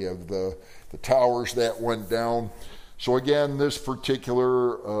here, we have the towers that went down. So again, this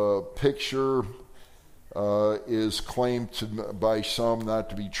particular picture is claimed by some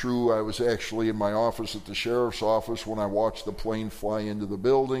not to be true. I was actually in my office at the sheriff's office when I watched the plane fly into the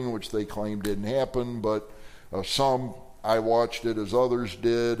building, which they claimed didn't happen, but I watched it as others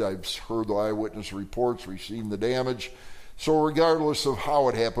did. I've heard the eyewitness reports. We've seen the damage. So regardless of how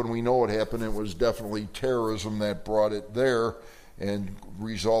it happened, we know it happened. It was definitely terrorism that brought it there, and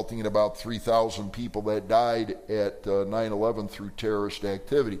resulting in about 3,000 people that died at 9/11 through terrorist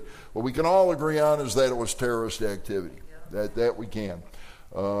activity. What we can all agree on is that it was terrorist activity. That we can.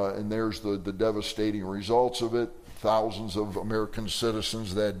 And there's the devastating results of it. Thousands of American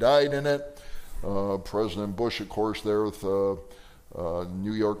citizens that died in it. President Bush, of course, there with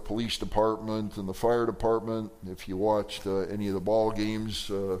New York Police Department and the Fire Department. If you watched any of the ball games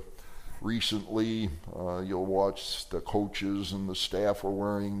recently, you'll watch the coaches and the staff are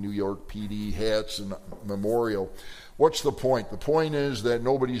wearing New York PD hats and memorial. What's the point? The point is that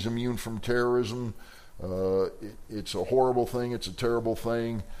nobody's immune from terrorism. It's a horrible thing. It's a terrible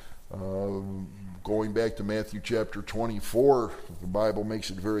thing. Going back to Matthew chapter 24, the Bible makes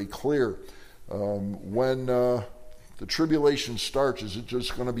it very clear. When the tribulation starts, is it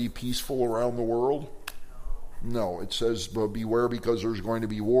just going to be peaceful around the world? No, it says, beware, because there's going to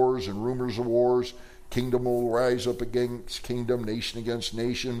be wars and rumors of wars. Kingdom will rise up against kingdom, nation against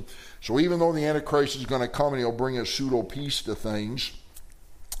nation. So even though the Antichrist is going to come and he'll bring a pseudo-peace to things,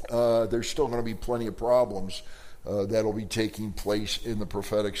 there's still going to be plenty of problems that'll be taking place in the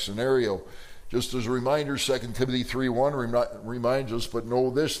prophetic scenario. Just as a reminder, 2 Timothy 3:1 reminds us, but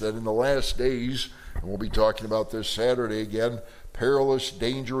know this, that in the last days, and we'll be talking about this Saturday again, perilous,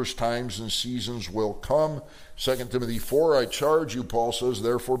 dangerous times and seasons will come. 2 Timothy 4, I charge you, Paul says,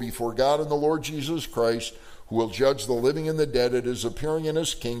 therefore before God and the Lord Jesus Christ, who will judge the living and the dead at his appearing in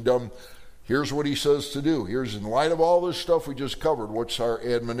his kingdom. Here's what he says to do. Here's, in light of all this stuff we just covered, what's our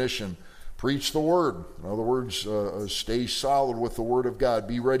admonition? Preach the word. In other words, stay solid with the word of God.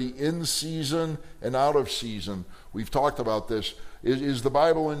 Be ready in season and out of season. We've talked about this. Is the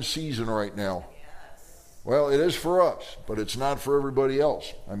Bible in season right now? Yes. Well, it is for us, but it's not for everybody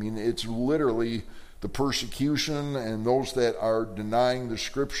else. I mean, it's literally the persecution and those that are denying the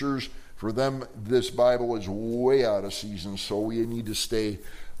scriptures. For them, this Bible is way out of season, so we need to stay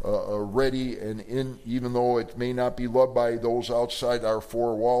ready and in, even though it may not be loved by those outside our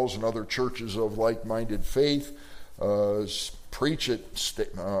four walls and other churches of like-minded faith. Preach it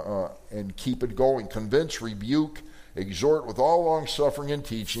and keep it going. Convince, rebuke, exhort with all long-suffering and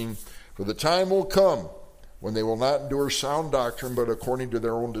teaching. For the time will come when they will not endure sound doctrine, but according to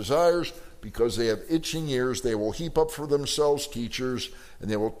their own desires, because they have itching ears, they will heap up for themselves teachers, and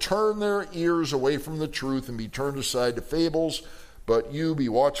they will turn their ears away from the truth and be turned aside to fables. But you be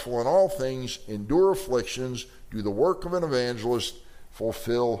watchful in all things, endure afflictions, do the work of an evangelist,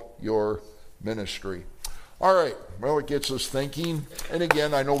 fulfill your ministry. All right, well, it gets us thinking. And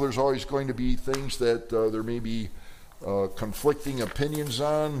again, I know there's always going to be things that there may be conflicting opinions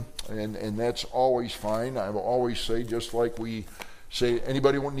on, and that's always fine. I will always say, just like we say,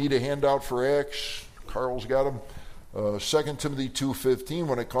 anybody need a handout for Acts? Carl's got them. 2 Timothy 2:15,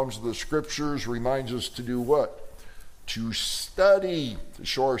 when it comes to the scriptures, reminds us to do what? To study, to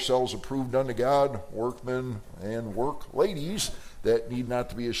show ourselves approved unto God, workmen and work ladies that need not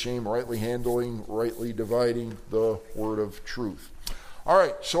to be ashamed, rightly handling, rightly dividing the word of truth. All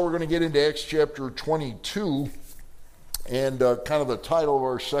right, so we're going to get into Acts chapter 22, and kind of the title of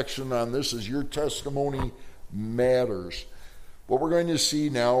our section on this is Your Testimony Matters. What we're going to see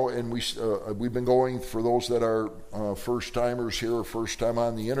now, and we've been going, for those that are first-timers here or first time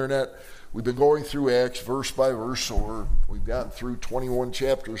on the internet, we've been going through Acts verse by verse, so we've gotten through 21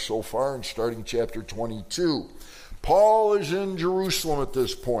 chapters so far, and starting chapter 22. Paul is in Jerusalem at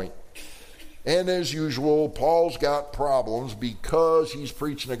this point. And as usual, Paul's got problems because he's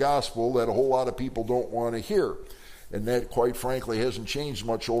preaching a gospel that a whole lot of people don't want to hear. And that, quite frankly, hasn't changed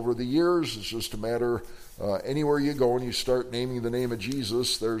much over the years. It's just a matter, anywhere you go and you start naming the name of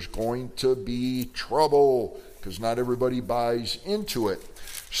Jesus, there's going to be trouble because not everybody buys into it.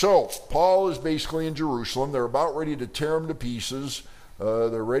 So, Paul is basically in Jerusalem. They're about ready to tear him to pieces.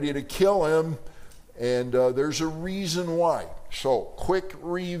 They're ready to kill him. And there's a reason why. So, quick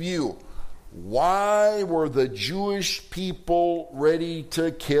review. Why were the Jewish people ready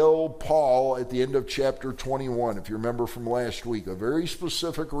to kill Paul at the end of chapter 21? If you remember from last week, a very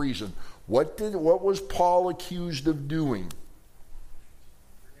specific reason. What was Paul accused of doing?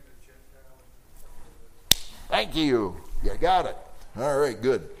 Thank you. You got it. All right,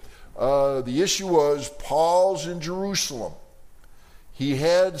 good. The issue was Paul's in Jerusalem. He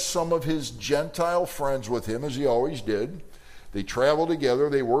had some of his Gentile friends with him, as he always did. They traveled together,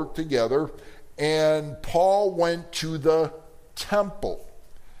 they worked together, and Paul went to the temple.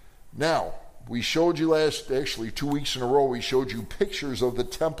 Now, we showed you 2 weeks in a row, we showed you pictures of the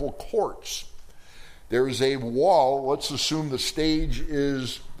temple courts. There's a wall, let's assume the stage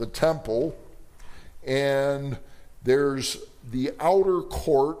is the temple, and there's the outer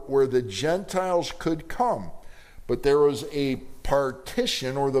court where the Gentiles could come. But there was a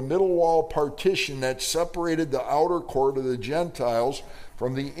partition, or the middle wall partition, that separated the outer court of the Gentiles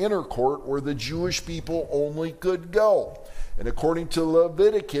from the inner court where the Jewish people only could go. And according to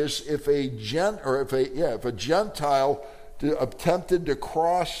Leviticus, if a Gentile attempted to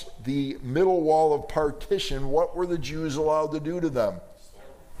cross the middle wall of partition, what were the Jews allowed to do to them?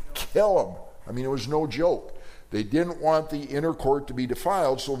 Kill them. I mean, it was no joke. They didn't want the inner court to be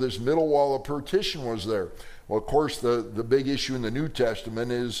defiled, so this middle wall of partition was there. Well, of course, the big issue in the New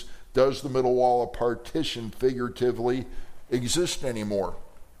Testament is, does the middle wall of partition figuratively exist anymore?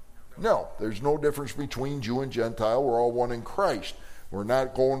 No, there's no difference between Jew and Gentile. We're all one in Christ. We're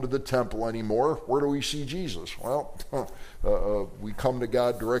not going to the temple anymore. Where do we see Jesus? Well, we come to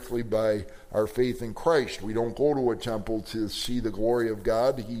God directly by our faith in Christ. We don't go to a temple to see the glory of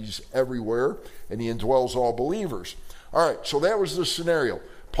God. He's everywhere, and he indwells all believers. All right, so that was the scenario.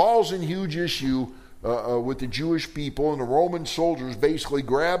 Paul's in huge issue with the Jewish people, and the Roman soldiers basically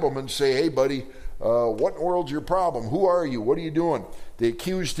grab him and say, hey, buddy, what in the world's your problem? Who are you? What are you doing? They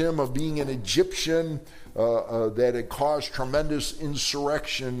accused him of being an Egyptian that had caused tremendous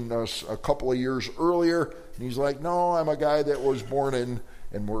insurrection a couple of years earlier. And he's like, no, I'm a guy that was born in,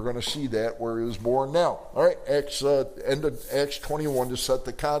 and we're going to see that where he was born now. All right, end of Acts 21 to set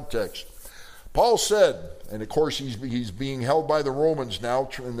the context. Paul said, and of course he's being held by the Romans now,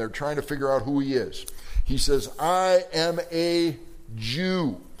 and they're trying to figure out who he is. He says, I am a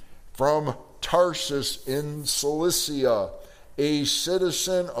Jew from Tarsus in Cilicia, a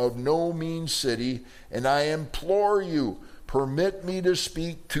citizen of no mean city, and I implore you, permit me to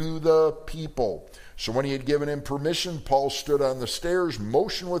speak to the people. So when he had given him permission, Paul stood on the stairs,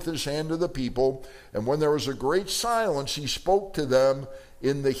 motioned with his hand to the people, and when there was a great silence, he spoke to them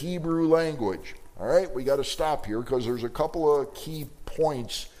in the Hebrew language. All right, we got to stop here because there's a couple of key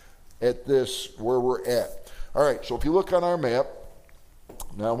points at this where we're at. All right, so if you look on our map,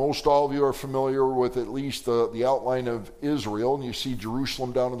 now most all of you are familiar with at least the outline of Israel, and you see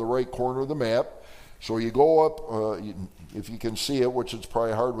Jerusalem down in the right corner of the map. So you go up, if you can see it, which it's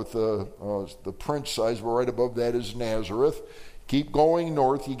probably hard with the print size, but right above that is Nazareth. Keep going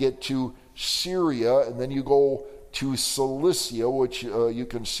north, you get to Syria, and then you go to Cilicia, which you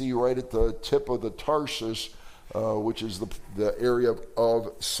can see right at the tip of the Tarsus, which is the area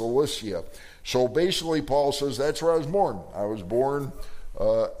of Cilicia. So basically, Paul says that's where I was born. I was born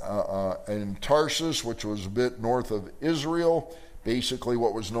in Tarsus, which was a bit north of Israel, basically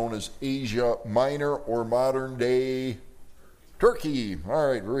what was known as Asia Minor or modern-day Turkey. All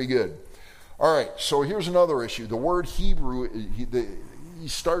right, very good. All right, so here's another issue. The word Hebrew, he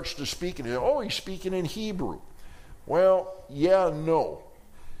starts to speak, and he's speaking in Hebrew. Well, yeah, no.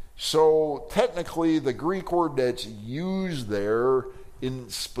 So technically, the Greek word that's used there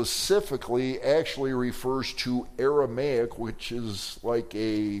specifically actually refers to Aramaic, which is like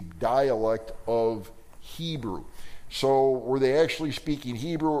a dialect of Hebrew. So were they actually speaking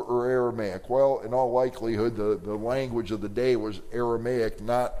Hebrew or Aramaic? Well, in all likelihood, the language of the day was Aramaic,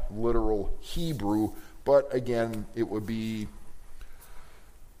 not literal Hebrew. But again, it would be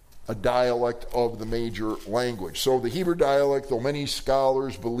a dialect of the major language. So the Hebrew dialect, though many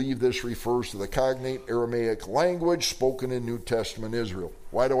scholars believe this refers to the cognate Aramaic language spoken in New Testament Israel.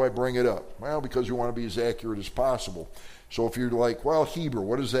 Why do I bring it up? Well, because we want to be as accurate as possible. So if you're like, well, Hebrew,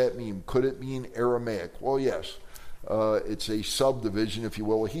 what does that mean? Could it mean Aramaic? Well, yes. It's a subdivision, if you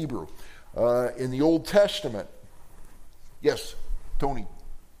will, of Hebrew. In the Old Testament, yes, Tony.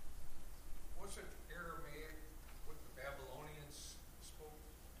 Was it Aramaic what the Babylonians spoke?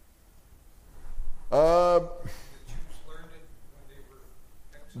 The Jews learned it when they were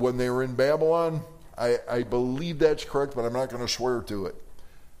exiled? When they were in Babylon, I believe that's correct, but I'm not going to swear to it.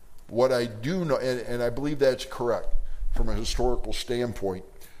 What I do know, and I believe that's correct from a historical standpoint.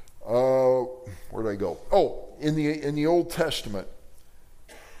 Where did I go? Oh, in the Old Testament,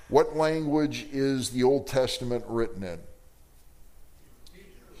 what language is the Old Testament written in?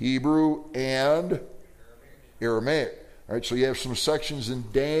 Hebrew and Aramaic. All right, so you have some sections in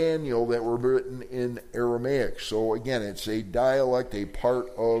Daniel that were written in Aramaic. So again, it's a dialect, a part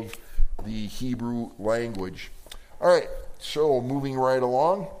of the Hebrew language. All right, so moving right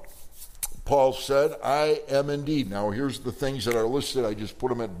along. Paul said, I am indeed. Now, here's the things that are listed. I just put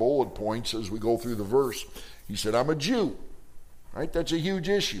them at bullet points as we go through the verse. He said, I'm a Jew. Right? That's a huge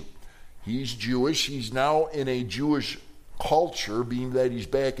issue. He's Jewish. He's now in a Jewish culture, being that he's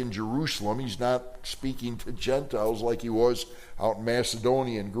back in Jerusalem. He's not speaking to Gentiles like he was out in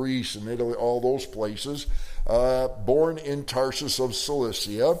Macedonia and Greece and Italy, all those places. Born in Tarsus of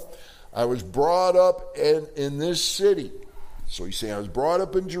Cilicia. I was brought up in this city. So he's saying, I was brought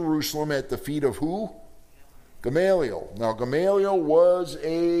up in Jerusalem at the feet of who? Gamaliel. Now, Gamaliel was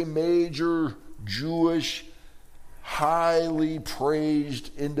a major Jewish, highly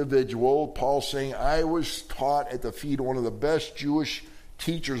praised individual. Paul's saying, I was taught at the feet of one of the best Jewish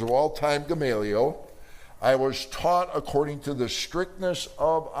teachers of all time, Gamaliel. I was taught according to the strictness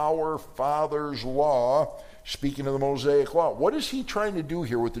of our father's law, speaking of the Mosaic law. What is he trying to do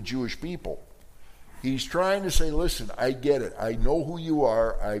here with the Jewish people? He's trying to say, listen, I get it. I know who you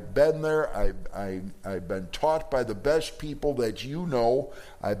are. I've been there. I've been taught by the best people that you know.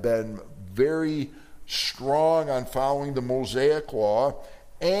 I've been very strong on following the Mosaic law.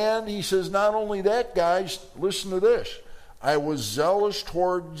 And he says, not only that, guys, listen to this. I was zealous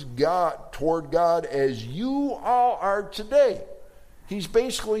toward God as you all are today. He's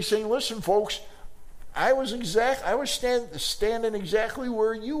basically saying, listen, folks, I was standing exactly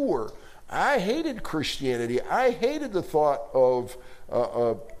where you were. I hated Christianity. I hated the thought of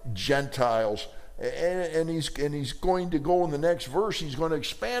Gentiles, and he's going to go in the next verse. He's going to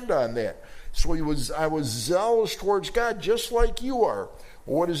expand on that. So I was zealous towards God, just like you are.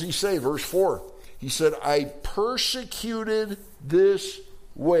 Well, what does he say? Verse 4. He said, I persecuted this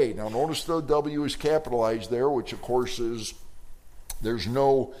way. Now, notice the W is capitalized there, which of course is there's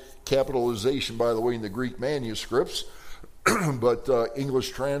no capitalization, by the way, in the Greek manuscripts. But English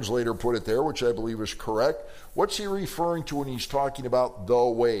translator put it there, which I believe is correct. What's he referring to when he's talking about the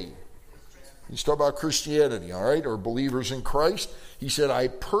way? He's talking about Christianity, all right, or believers in Christ. He said, I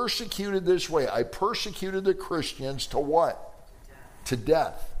persecuted this way. I persecuted the Christians to what? to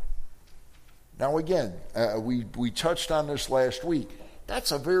death. Now again, we touched on this last week.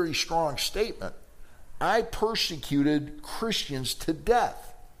 That's a very strong statement. I persecuted Christians to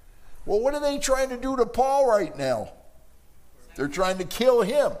death. Well, what are they trying to do to Paul right now? They're trying to kill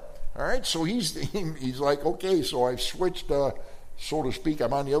him. All right, so he's like, okay, so I've switched, so to speak.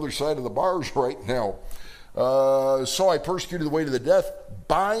 I'm on the other side of the bars right now. So I persecuted the way to the death,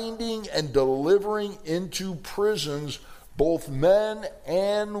 binding and delivering into prisons both men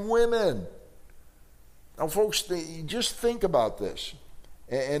and women. Now, folks, just think about this.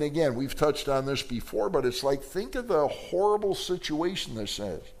 And again, we've touched on this before, but it's like, think of the horrible situation this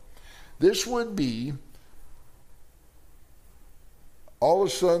is. This would be, all of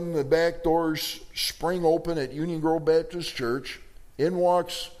a sudden, the back doors spring open at Union Grove Baptist Church. In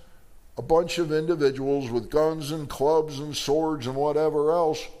walks a bunch of individuals with guns and clubs and swords and whatever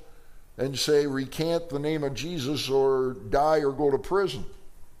else, and say, recant the name of Jesus or die or go to prison.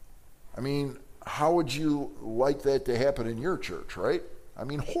 I mean, how would you like that to happen in your church, right? I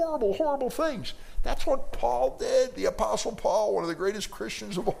mean, horrible, horrible things. That's what Paul did. The Apostle Paul, one of the greatest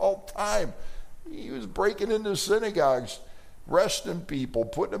Christians of all time. He was breaking into synagogues, arresting people,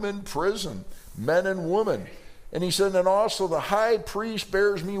 putting them in prison, men and women. And he said, and also the high priest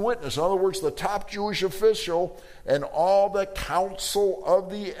bears me witness. In other words, the top Jewish official and all the council of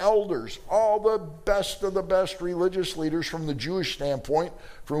the elders, all the best of the best religious leaders from the Jewish standpoint,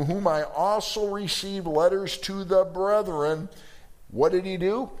 from whom I also received letters to the brethren. What did he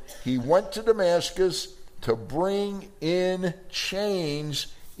do? He went to Damascus to bring in chains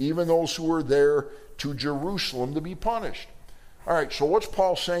even those who were there to Jerusalem to be punished. All right, so what's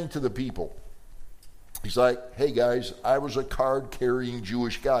Paul saying to the people? He's like, hey guys, I was a card-carrying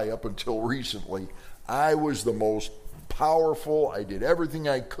Jewish guy up until recently. I was the most powerful. I did everything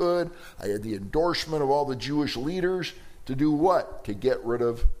I could. I had the endorsement of all the Jewish leaders to do what? To get rid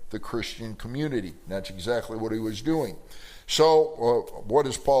of the Christian community. And that's exactly what he was doing. So what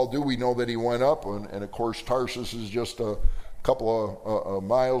does Paul do? We know that he went up, and of course Tarsus is just a couple of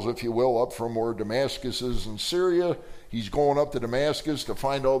miles, if you will, up from where Damascus is in Syria. He's going up to Damascus to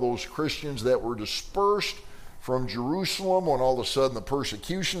find all those Christians that were dispersed from Jerusalem when all of a sudden the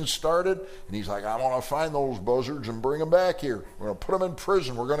persecution started. And he's like, I want to find those buzzards and bring them back here. We're going to put them in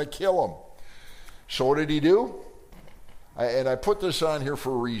prison. We're going to kill them. So what did he do? And I put this on here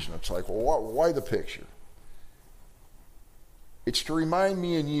for a reason. It's like, well, why the picture? It's to remind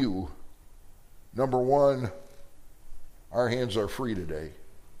me and you, number one, our hands are free today.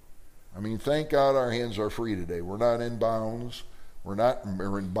 I mean, thank God our hands are free today. We're not in bounds. We're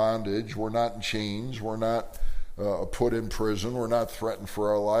in bondage. We're not in chains. We're not put in prison. We're not threatened for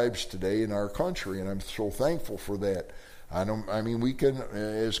our lives today in our country, and I'm so thankful for that. We can,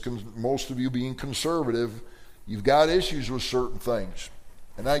 as most of you being conservative, you've got issues with certain things,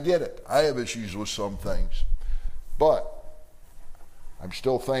 and I get it. I have issues with some things, but I'm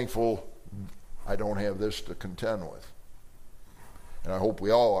still thankful I don't have this to contend with. And I hope we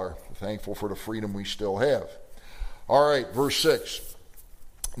all are thankful for the freedom we still have. All right, verse 6.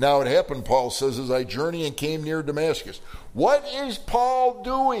 Now it happened, Paul says, as I journeyed and came near Damascus. What is Paul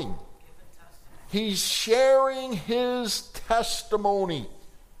doing? He's sharing his testimony.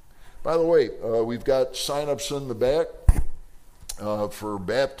 By the way, we've got sign-ups in the back for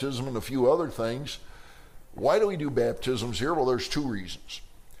baptism and a few other things. Why do we do baptisms here? Well, there's two reasons.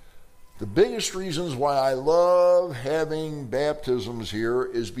 The biggest reasons why I love having baptisms here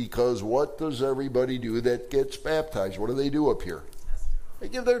is because what does everybody do that gets baptized? What do they do up here? They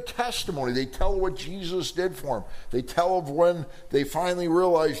give their testimony. They tell what Jesus did for them. They tell of when they finally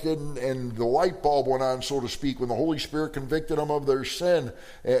realized it and the light bulb went on, so to speak, when the Holy Spirit convicted them of their sin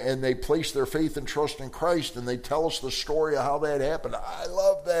and they placed their faith and trust in Christ, and they tell us the story of how that happened. I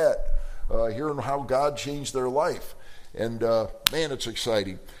love that, hearing how God changed their life. And man, it's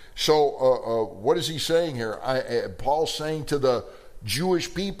exciting. So what is he saying here? Paul's saying to the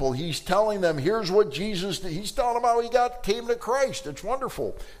Jewish people, he's telling them, here's what Jesus did. He's telling them how he came to Christ. It's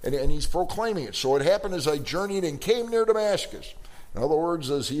wonderful. And he's proclaiming it. So it happened as I journeyed and came near Damascus. In other words,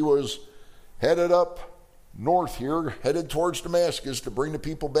 as he was headed up north here, headed towards Damascus to bring the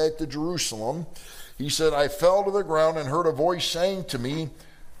people back to Jerusalem, he said, I fell to the ground and heard a voice saying to me,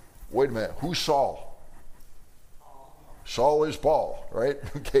 wait a minute, who's Saul? Saul is Paul, right?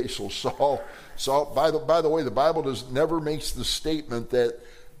 Okay, so Saul. By the way, the Bible never makes the statement that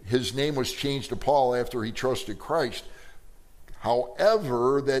his name was changed to Paul after he trusted Christ.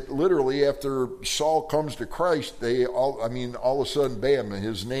 However, that literally after Saul comes to Christ, all of a sudden, bam,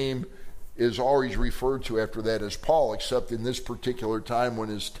 his name is always referred to after that as Paul, except in this particular time when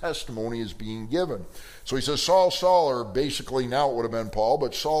his testimony is being given. So he says, Saul, Saul, or basically now it would have been Paul,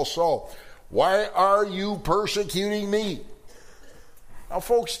 but Saul, Saul, why are you persecuting me? Now,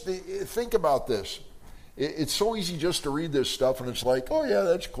 folks, think about this. It's so easy just to read this stuff, and it's like, oh, yeah,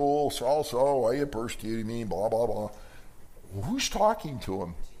 that's cool. Saul, Saul, why are you persecuting me? Blah, blah, blah. Who's talking to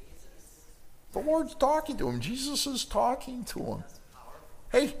him? The Lord's talking to him. Jesus is talking to him.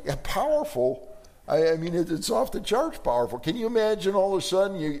 Hey, powerful. I mean, it's off the charts powerful. Can you imagine all of a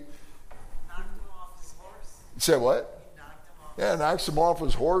sudden you... Knocked him off his horse. Say what? He knocked him off. Yeah, knocks him off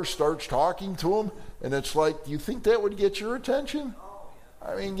his horse, starts talking to him, and it's like, do you think that would get your attention? Oh,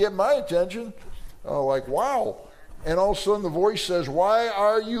 yeah. I mean, get my attention. Like, wow. And all of a sudden the voice says, why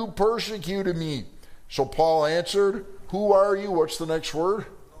are you persecuting me? So Paul answered, who are you? What's the next word?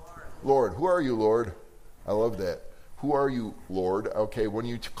 Lord. Who are you, Lord? I love that. Who are you, Lord? Okay, when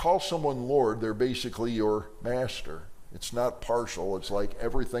you call someone Lord, they're basically your master. It's not partial. It's like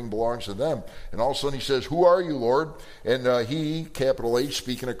everything belongs to them. And all of a sudden he says, who are you, Lord? And he, capital H,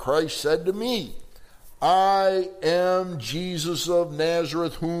 speaking of Christ, said to me, I am Jesus of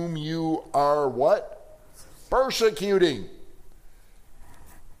Nazareth, whom you are what? Persecuting.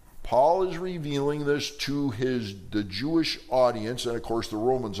 Paul is revealing this to the Jewish audience, and of course the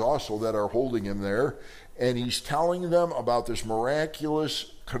Romans also that are holding him there. And he's telling them about this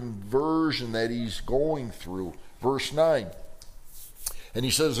miraculous conversion that he's going through. Verse 9. And he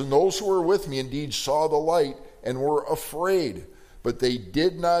says, and those who were with me indeed saw the light and were afraid, but they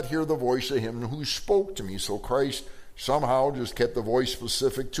did not hear the voice of him who spoke to me. So Christ somehow just kept the voice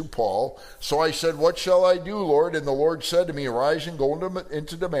specific to Paul. So I said, what shall I do, Lord? And the Lord said to me, arise and go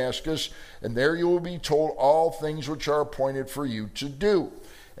into Damascus, and there you will be told all things which are appointed for you to do.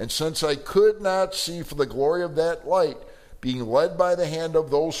 And since I could not see for the glory of that light, being led by the hand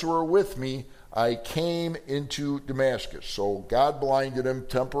of those who were with me, I came into Damascus. So God blinded him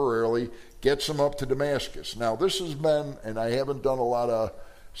temporarily, gets him up to Damascus. Now this has been, and I haven't done a lot of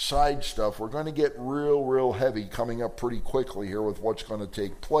side stuff, we're going to get real heavy coming up pretty quickly here with what's going to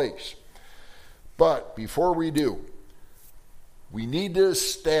take place. But before we do, we need to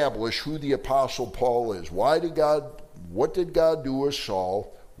establish who the Apostle Paul is. What did God do with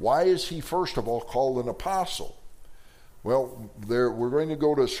Saul? Why is he, first of all, called an apostle? Well, we're going to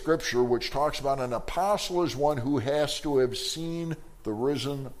go to Scripture which talks about an apostle is one who has to have seen the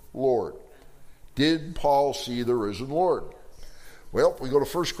risen Lord. Did Paul see the risen Lord? Well, we go to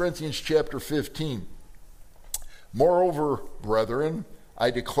 1 Corinthians chapter 15. Moreover, brethren, I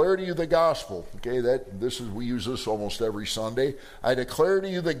declare to you the gospel. Okay, we use this almost every Sunday. I declare to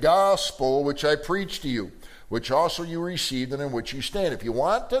you the gospel which I preached to you, which also you received and in which you stand. If you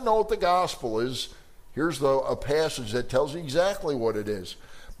want to know what the gospel is, here's a passage that tells you exactly what it is.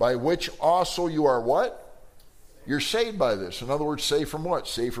 By which also you are what? You're saved by this. In other words, saved from what?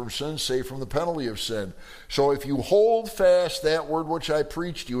 Saved from sin, saved from the penalty of sin. So if you hold fast that word which I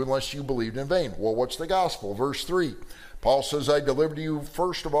preached to you, unless you believed in vain. Well, what's the gospel? Verse 3. Paul says, I delivered to you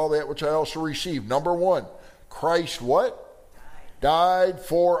first of all that which I also received. Number 1, Christ what? Died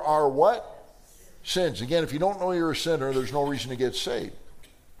for our what? Sins. Again, if you don't know you're a sinner, there's no reason to get saved.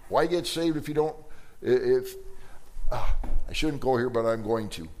 Why get saved if you don't? I shouldn't go here, but I'm going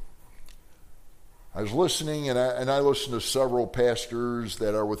to. I was listening, and I listened to several pastors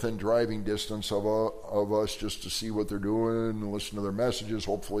that are within driving distance of us just to see what they're doing and listen to their messages,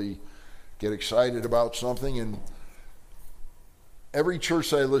 hopefully get excited about something. And every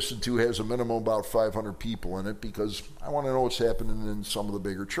church I listen to has a minimum of about 500 people in it because I want to know what's happening in some of the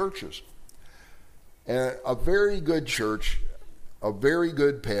bigger churches. And a very good church, a very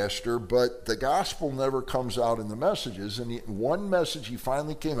good pastor, but the gospel never comes out in the messages. And one message he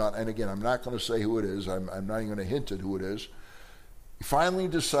finally came out, and again, I'm not going to say who it is. I'm not even going to hint at who it is. He finally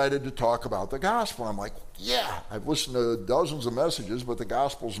decided to talk about the gospel. I'm like, yeah, I've listened to dozens of messages, but the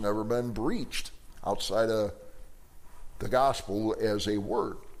gospel's never been preached outside of the gospel as a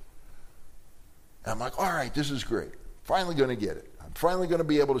word. And I'm like, all right, this is great. Finally going to get it. I'm finally going to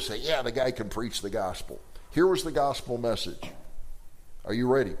be able to say, yeah, the guy can preach the gospel. Here was the gospel message. Are you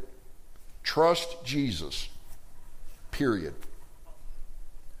ready? Trust Jesus. Period.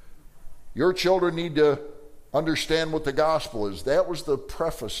 Your children need to understand what the gospel is. That was the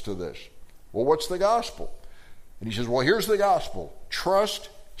preface to this. Well, what's the gospel? And he says, well, here's the gospel. Trust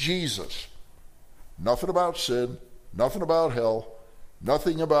Jesus. Nothing about sin, nothing about hell,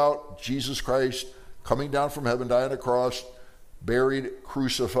 nothing about Jesus Christ coming down from heaven, dying on a cross,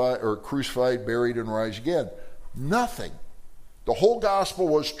 crucified, buried, and rise again. Nothing. The whole gospel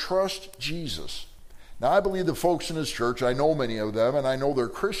was trust Jesus. Now, I believe the folks in this church, I know many of them, and I know they're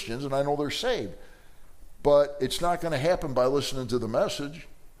Christians, and I know they're saved. But it's not going to happen by listening to the message.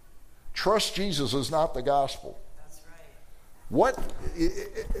 Trust Jesus is not the gospel. That's right. What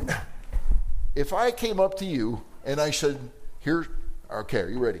if I came up to you and I said, "Here, okay, are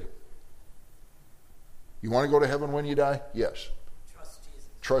you ready? You want to go to heaven when you die?" Yes. Trust Jesus.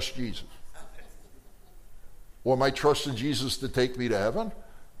 Trust Jesus. Well, am I trusting Jesus to take me to heaven?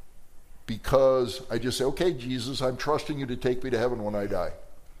 Because I just say, "Okay, Jesus, I'm trusting you to take me to heaven when I die."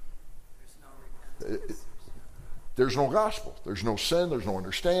 There's no repentance. There's no gospel. There's no sin. There's no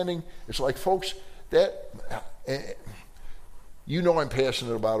understanding. It's like, folks, that you know I'm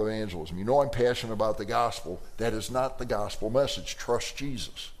passionate about evangelism. You know I'm passionate about the gospel. That is not the gospel message. Trust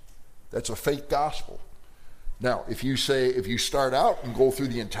Jesus. That's a fake gospel. Now, if you start out and go through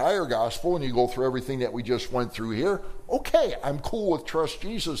the entire gospel and you go through everything that we just went through here, okay, I'm cool with trust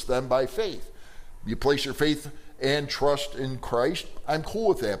Jesus then by faith. You place your faith and trust in Christ, I'm cool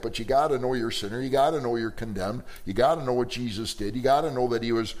with that. But you got to know you're a sinner. You got to know you're condemned. You got to know what Jesus did. You got to know that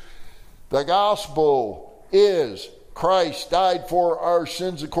he was, the gospel is Christ died for our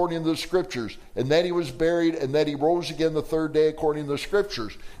sins according to the scriptures, and that he was buried, and that he rose again the third day according to the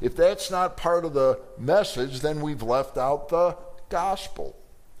scriptures. If that's not part of the message, then we've left out the gospel.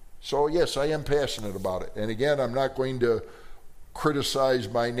 So yes, I am passionate about it. And again, I'm not going to criticize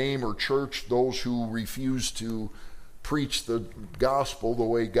my name or church, those who refuse to preach the gospel the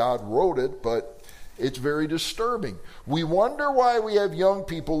way God wrote it, but it's very disturbing. We wonder why we have young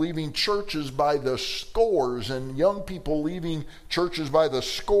people leaving churches by the scores, and young people leaving churches by the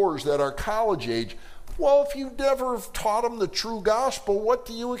scores that are college age. Well, if you never taught them the true gospel, what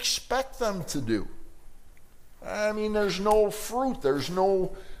do you expect them to do? I mean, there's no fruit. There's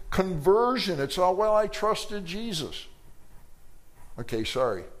no conversion. It's all, well, I trusted Jesus. Okay,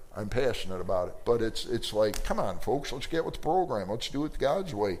 sorry, I'm passionate about it. But it's like, come on, folks, let's get with the program. Let's do it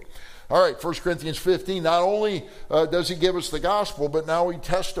God's way. All right, 1 Corinthians 15, not only does he give us the gospel, but now he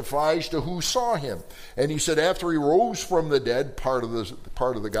testifies to who saw him. And he said after he rose from the dead, part of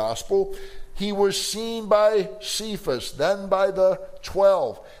the gospel, he was seen by Cephas, then by the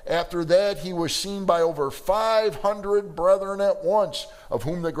 12. After that, he was seen by over 500 brethren at once, of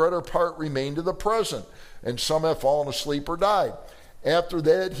whom the greater part remain to the present, and some have fallen asleep or died. After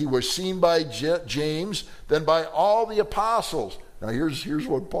that, he was seen by James, then by all the apostles. Now, here's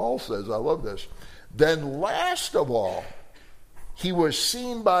what Paul says. I love this. Then last of all, he was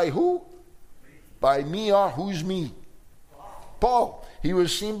seen by who? By me. Who's me? Paul. He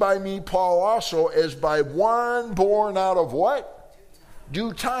was seen by me, Paul, also, as by one born out of what?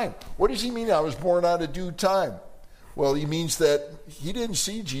 Due time. What does he mean I was born out of due time? Well, he means that he didn't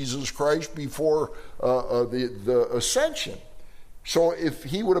see Jesus Christ before the ascension. So if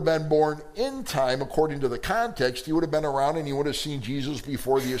he would have been born in time, according to the context, he would have been around and he would have seen Jesus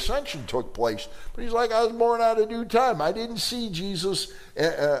before the ascension took place. But he's like, I was born out of due time. I didn't see Jesus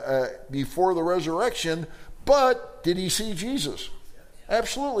before the resurrection, but did he see Jesus?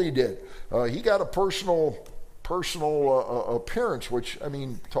 Absolutely he did. He got a personal appearance, which, I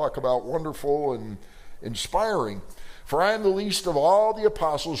mean, talk about wonderful and inspiring. For I am the least of all the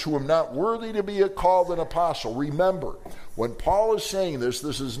apostles who am not worthy to be called an apostle. Remember, when Paul is saying this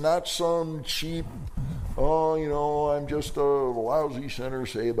is not some cheap, I'm just a lousy sinner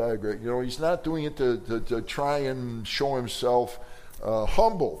saved by grace. He's not doing it to try and show himself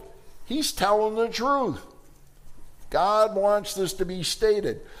humble. He's telling the truth. God wants this to be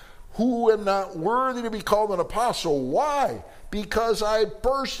stated. Who am not worthy to be called an apostle. Why? Because I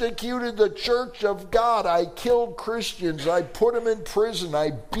persecuted the church of God. I killed Christians. I put them in prison.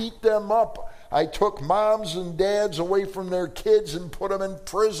 I beat them up. I took moms and dads away from their kids and put them in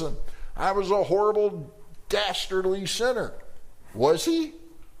prison. I was a horrible, dastardly sinner. Was he?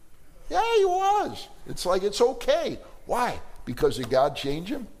 Yeah, he was. It's like, it's okay. Why? Because did God change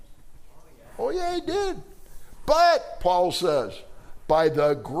him? Oh, yeah, he did. But, Paul says, by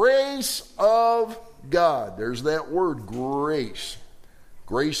the grace of God. There's that word, grace.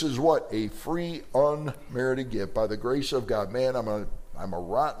 Grace is what? A free, unmerited gift. By the grace of God. Man, I'm a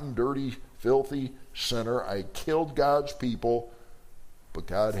rotten, dirty, filthy sinner. I killed God's people, but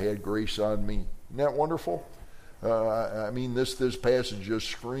God had grace on me. Isn't that wonderful? This passage just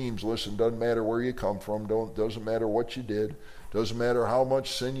screams, listen, doesn't matter where you come from, doesn't matter what you did, doesn't matter how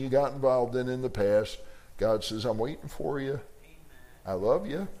much sin you got involved in the past. God says, I'm waiting for you. I love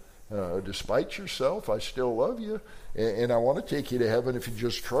you. Despite yourself, I still love you. And I want to take you to heaven if you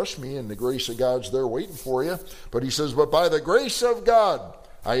just trust me, and the grace of God's there waiting for you. But he says, but by the grace of God,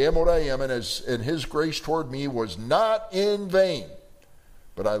 I am what I am, and his grace toward me was not in vain.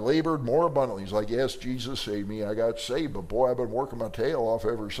 but I labored more abundantly. He's like, yes, Jesus saved me. I got saved, but boy, I've been working my tail off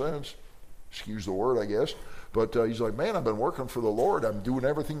ever since. Excuse the word, I guess. But he's like, man, I've been working for the Lord. I'm doing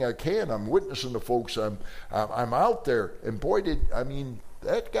everything I can. I'm witnessing to folks. I'm out there. And boy,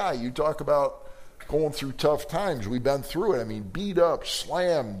 that guy, you talk about going through tough times. We've been through it. I mean, beat up,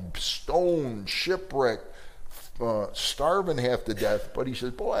 slammed, stoned, shipwrecked, starving half to death. But he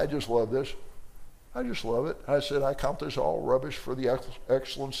said, boy, I just love this. I just love it. I said, I count this all rubbish for the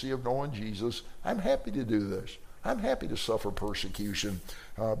excellency of knowing Jesus. I'm happy to do this. I'm happy to suffer persecution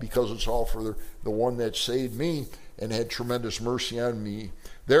because it's all for the one that saved me and had tremendous mercy on me.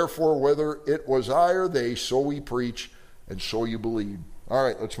 Therefore, whether it was I or they, so we preach, and so you believe. All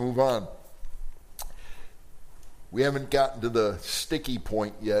right, let's move on. We haven't gotten to the sticky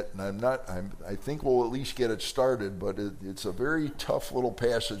point yet, and I think we'll at least get it started, but it's a very tough little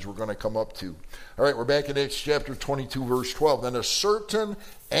passage we're going to come up to. All right, we're back in Acts chapter 22, verse 12. Then a certain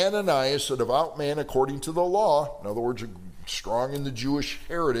Ananias, a devout man according to the law, in other words, strong in the Jewish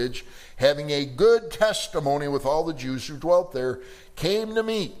heritage, having a good testimony with all the Jews who dwelt there, came to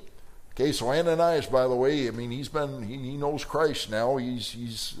me. Okay, so Ananias, by the way, he knows Christ now.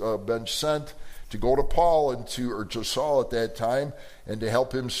 He's been sent to go to Paul or to Saul at that time and to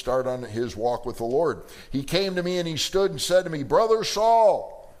help him start on his walk with the Lord. He came to me and he stood and said to me, Brother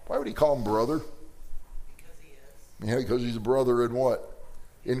Saul. Why would he call him brother? Because he is. Yeah, because he's a brother in what?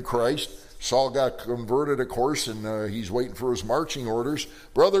 In Christ. Saul got converted, of course, and he's waiting for his marching orders.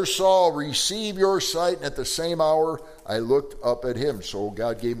 Brother Saul, receive your sight. And at the same hour, I looked up at him. So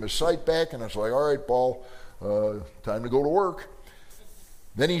God gave him his sight back, and I was like, all right, Paul, time to go to work.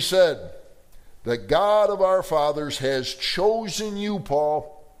 Then he said, the God of our fathers has chosen you,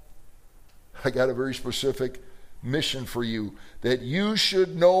 Paul. I got a very specific mission for you, that you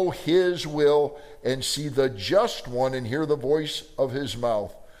should know his will and see the just one and hear the voice of his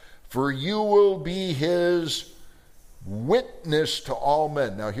mouth. For you will be his witness to all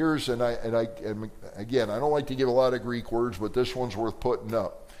men. Now again, I don't like to give a lot of Greek words, but this one's worth putting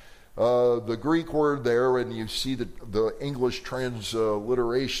up. The Greek word there, and you see the English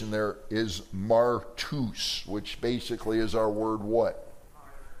transliteration there, is martus, which basically is our word what?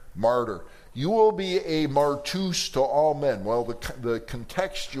 Martyr. You will be a martus to all men. Well, the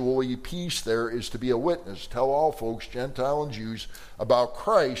contextual piece there is to be a witness. Tell all folks, Gentile and Jews, about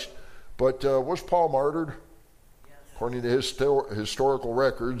Christ. But was Paul martyred? Yes. According to historical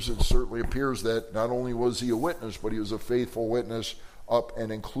records, it certainly appears that not only was he a witness, but he was a faithful witness up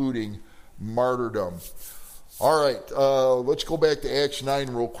and including martyrdom. All right, let's go back to Acts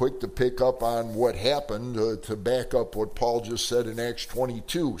 9 real quick to pick up on what happened, to back up what Paul just said in Acts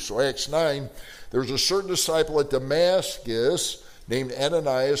 22. So Acts 9, there's a certain disciple at Damascus named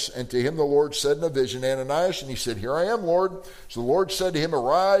Ananias, and to him the Lord said in a vision, Ananias, and he said, here I am, Lord. So the Lord said to him,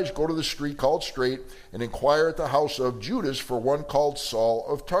 arise, go to the street called Straight, and inquire at the house of Judas for one called Saul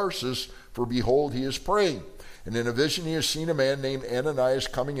of Tarsus, for behold, he is praying. And in a vision he has seen a man named Ananias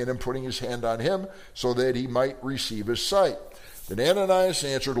coming in and putting his hand on him so that he might receive his sight. Then Ananias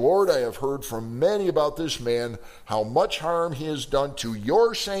answered, Lord, I have heard from many about this man, how much harm he has done to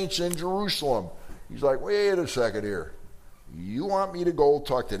your saints in Jerusalem. He's like, wait a second here. You want me to go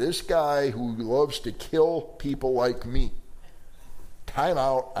talk to this guy who loves to kill people like me? Time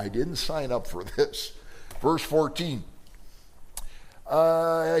out. I didn't sign up for this. Verse 14.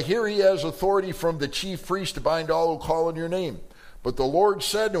 Here he has authority from the chief priest to bind all who call on your name. But the Lord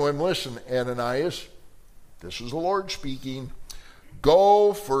said to him, listen, Ananias, this is the Lord speaking,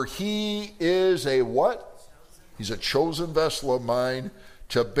 go, for he is a what? He's a chosen vessel of mine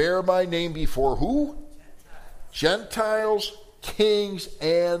to bear my name before who? Gentiles, kings,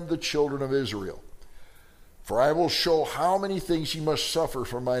 and the children of Israel. For I will show how many things he must suffer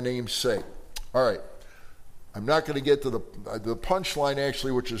for my name's sake. All right. I'm not going to get to the punchline,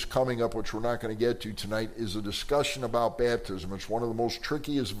 actually, which is coming up, which we're not going to get to tonight, is a discussion about baptism. It's one of the most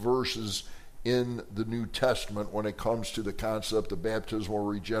trickiest verses in the New Testament when it comes to the concept of baptismal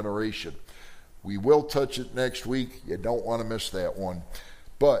regeneration. We will touch it next week. You don't want to miss that one.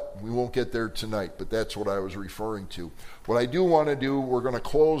 But we won't get there tonight, but that's what I was referring to. What I do want to do, we're going to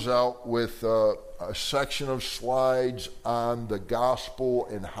close out with a section of slides on the gospel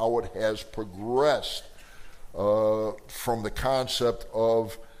and how it has progressed from the concept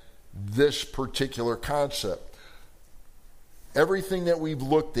of this particular concept. Everything that we've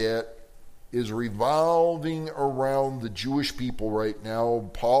looked at is revolving around the Jewish people right now.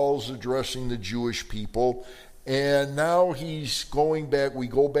 Paul's addressing the Jewish people, and now he's going back. We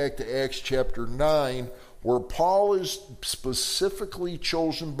go back to Acts chapter 9, where Paul is specifically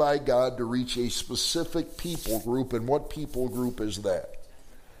chosen by God to reach a specific people group. And what people group is that?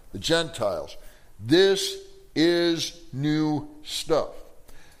 The Gentiles. This is new stuff.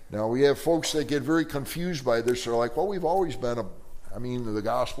 Now, we have folks that get very confused by this. They're like, well, we've always been the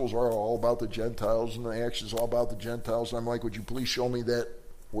Gospels are all about the Gentiles, and the Acts is all about the Gentiles. And I'm like, would you please show me that,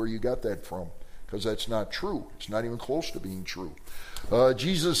 where you got that from? Because that's not true. It's not even close to being true.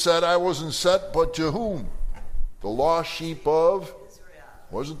 Jesus said, I wasn't sent, but to whom? The lost sheep of?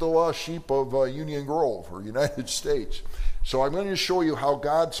 Wasn't the lost sheep of Union Grove or United States. So I'm going to show you how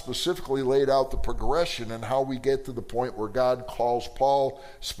God specifically laid out the progression and how we get to the point where God calls Paul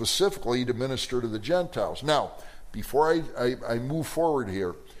specifically to minister to the Gentiles. Now, before I move forward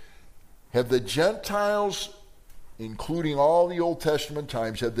here, have the Gentiles, including all the Old Testament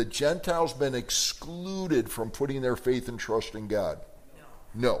times, have the Gentiles been excluded from putting their faith and trust in God?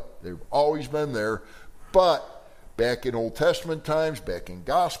 No. They've always been there. But back in Old Testament times, back in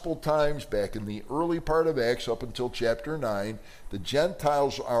Gospel times, back in the early part of Acts up until chapter 9, the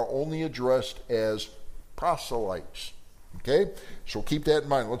Gentiles are only addressed as proselytes. Okay? So keep that in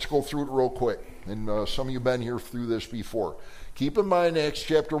mind. Let's go through it real quick. And some of you have been here through this before. Keep in mind Acts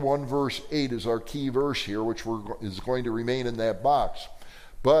chapter 1 verse 8 is our key verse here, which is going to remain in that box.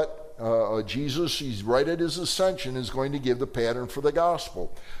 But Jesus, he's right at his ascension, is going to give the pattern for the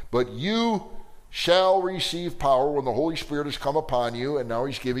gospel. But you shall receive power when the Holy Spirit has come upon you, and now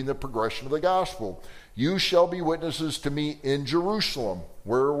he's giving the progression of the gospel. You shall be witnesses to me in Jerusalem.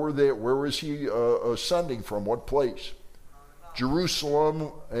 Where was he ascending from? What place?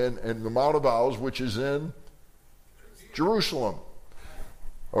 Jerusalem and the Mount of Olives, which is in Jerusalem.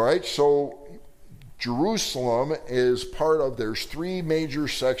 All right, so Jerusalem is part of, there's three major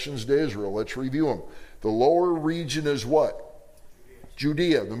sections to Israel. Let's review them. The lower region is what?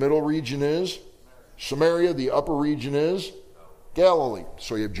 Judea. The middle region is Samaria. The upper region is Galilee.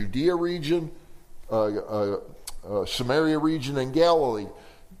 So you have Judea region, Samaria region, and Galilee.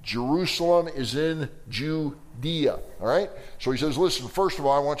 Jerusalem is in Judea. All right? So he says, listen, first of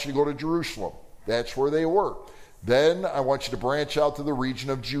all, I want you to go to Jerusalem. That's where they were. Then I want you to branch out to the region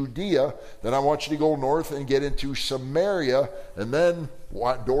of Judea. Then I want you to go north and get into Samaria. And then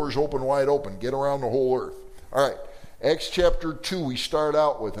doors open wide open. Get around the whole earth. All right. Acts chapter 2 we start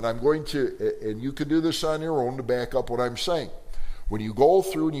out with. And I'm going to, and you can do this on your own to back up what I'm saying. When you go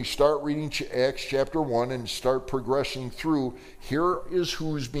through and you start reading Acts chapter 1 and start progressing through, here is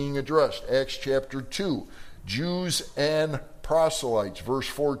who's being addressed. Acts chapter 2, Jews and proselytes. Verse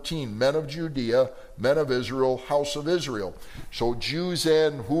 14, men of Judea, men of Israel, house of Israel. So Jews,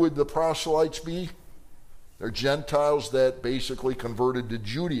 and who would the proselytes be? They're Gentiles that basically converted to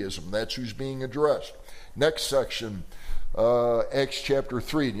Judaism. That's who's being addressed. Next section, Acts chapter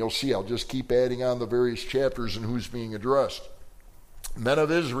 3. And you'll see I'll just keep adding on the various chapters and who's being addressed. Men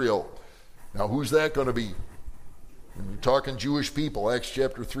of Israel. Now, who's that going to be? We're talking Jewish people. Acts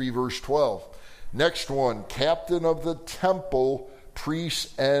chapter 3, verse 12. Next one, captain of the temple,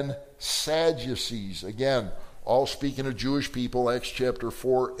 priests and Sadducees. Again, all speaking of Jewish people, Acts chapter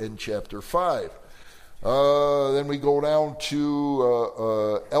 4 and chapter 5. Then we go down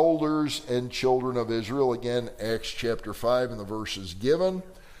to elders and children of Israel. Again, Acts chapter 5 and the verses given.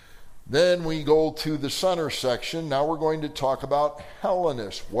 Then we go to the center section. Now we're going to talk about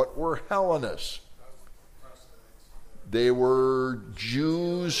Hellenists. What were Hellenists? They were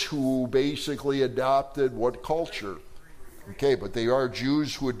Jews who basically adopted what culture? Okay, but they are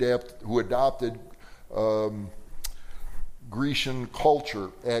Jews who adopted Grecian culture,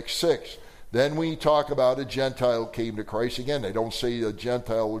 Acts 6. Then we talk about a Gentile came to Christ. Again, they don't say a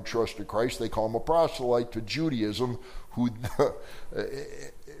Gentile would trust to Christ. They call him a proselyte to Judaism.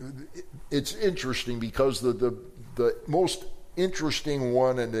 It's interesting because the most interesting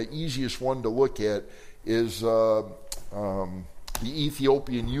one and the easiest one to look at is the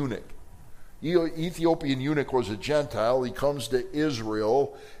Ethiopian eunuch. Ethiopian eunuch was a Gentile. He comes to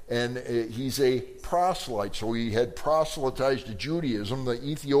Israel, and he's a proselyte. So he had proselytized to Judaism. The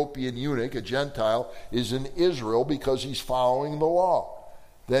Ethiopian eunuch, a Gentile, is in Israel because he's following the law.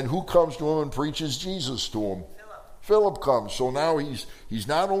 Then who comes to him and preaches Jesus to him? Philip comes. So now he's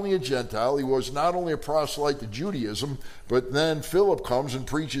not only a Gentile, he was not only a proselyte to Judaism, but then Philip comes and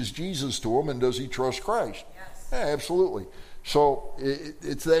preaches Jesus to him, and does he trust Christ? Yes. Yeah, absolutely. So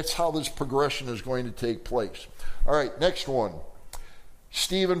that's how this progression is going to take place. All right, next one.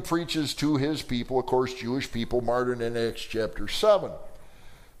 Stephen preaches to his people, of course, Jewish people, martyred in Acts chapter 7.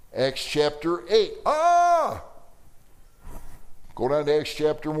 Acts chapter 8. Go down to Acts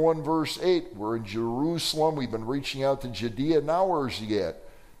chapter 1, verse 8. We're in Jerusalem. We've been reaching out to Judea. Now where's he at?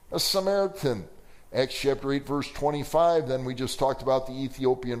 A Samaritan. Acts chapter 8, verse 25. Then we just talked about the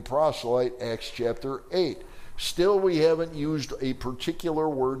Ethiopian proselyte, Acts chapter 8. Still, we haven't used a particular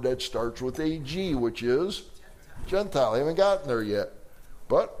word that starts with a G, which is Gentile. I haven't gotten there yet.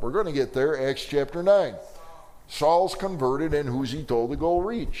 But we're going to get there. Acts chapter 9. Saul's converted, and who's he told to go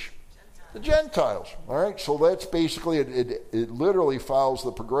reach? The Gentiles. All right, so that's basically, it literally follows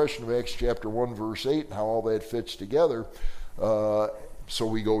the progression of Acts chapter 1, verse 8, and how all that fits together. So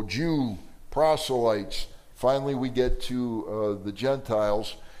we go Jew, proselytes. Finally, we get to the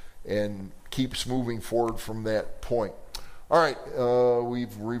Gentiles, and keeps moving forward from that point. All right,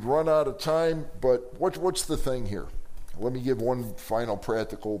 we've run out of time, but what's the thing here? Let me give one final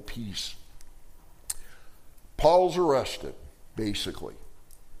practical piece. Paul's arrested, basically.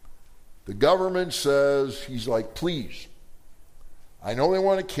 The government says, he's like, please, I know they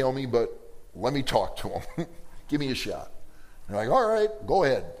want to kill me, but let me talk to them. Give me a shot. They're like, all right, go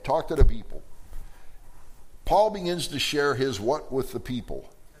ahead, talk to the people. Paul begins to share his what with the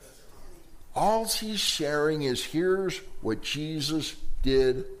people? All he's sharing is, here's what Jesus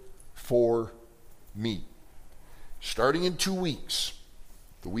did for me. Starting in 2 weeks,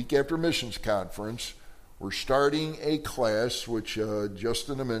 the week after missions conference, we're starting a class which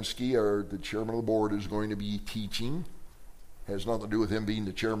Justin Aminsky, the chairman of the board, is going to be teaching. Has nothing to do with him being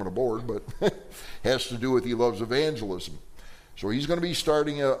the chairman of the board, but has to do with he loves evangelism. So he's going to be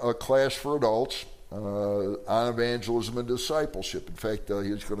starting a class for adults on evangelism and discipleship. In fact,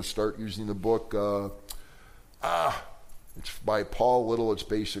 he's going to start using the book, it's by Paul Little. It's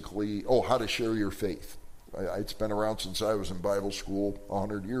basically, How to Share Your Faith. It's been around since I was in Bible school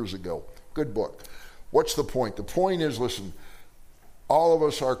 100 years ago. Good book. What's the point? The point is, listen, all of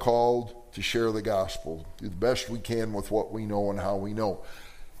us are called to share the gospel, do the best we can with what we know and how we know.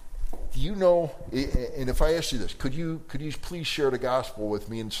 Do you know, and if I ask you this, could you please share the gospel with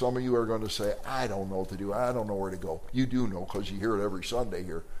me? And some of you are going to say, I don't know what to do. I don't know where to go. You do know, because you hear it every Sunday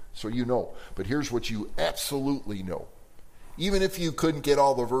here. So you know. But here's what you absolutely know. Even if you couldn't get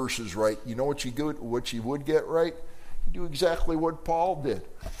all the verses right, you know what you would get right? You do exactly what Paul did.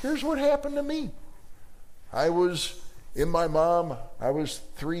 Here's what happened to me. I was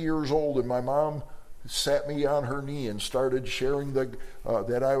 3 years old, and my mom sat me on her knee and started sharing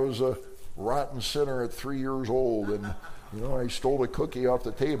that I was a rotten sinner at 3 years old, and I stole a cookie off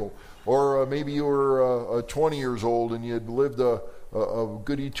the table. Or maybe you were 20 years old and you'd lived a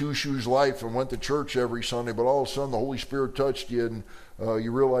goody two-shoes life and went to church every Sunday, but all of a sudden the Holy Spirit touched you and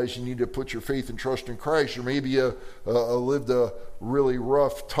you realized you need to put your faith and trust in Christ. Or maybe you lived a really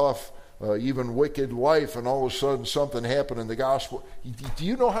rough, tough, even wicked life, and all of a sudden something happened in the gospel. Do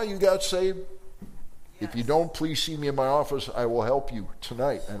you know how you got saved? Yes. If you don't, please see me in my office. I will help you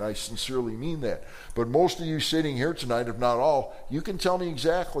tonight, and I sincerely mean that. But most of you sitting here tonight, if not all, you can tell me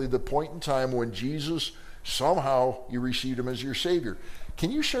exactly the point in time when Jesus, somehow you received him as your Savior. Can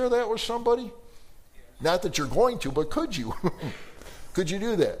you share that with somebody? Yes. Not that you're going to, but could you? Could you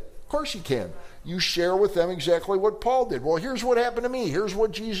do that? Of course you can. You share with them exactly what Paul did. Well, here's what happened to me. Here's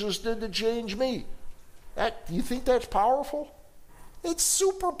what Jesus did to change me. Do you think that's powerful? It's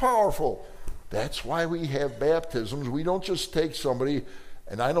super powerful. That's why we have baptisms. We don't just take somebody,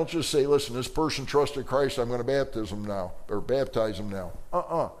 and I don't just say, listen, this person trusted Christ, I'm going to baptize them now.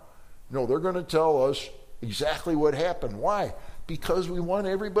 No, they're going to tell us exactly what happened. Why? Because we want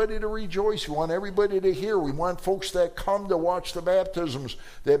everybody to rejoice. We want everybody to hear. We want folks that come to watch the baptisms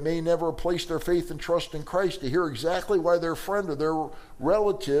that may never have placed their faith and trust in Christ to hear exactly why their friend or their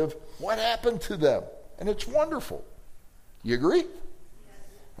relative, what happened to them. And it's wonderful. You agree?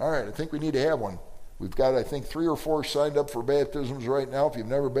 All right, I think we need to have one. We've got, I think, 3 or 4 signed up for baptisms right now. If you've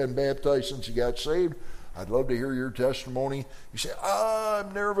never been baptized since you got saved, I'd love to hear your testimony. You say,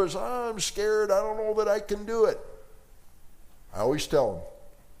 I'm nervous, I'm scared, I don't know that I can do it. I always tell them,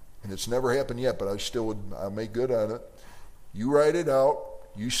 and it's never happened yet, but I'll make good on it. You write it out,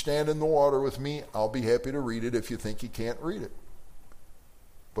 you stand in the water with me, I'll be happy to read it if you think you can't read it.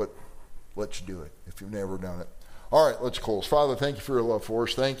 But let's do it if you've never done it. All right, let's close. Father, thank you for your love for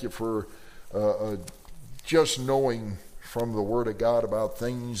us. Thank you for just knowing from the Word of God about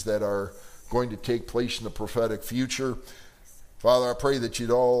things that are going to take place in the prophetic future. Father, I pray that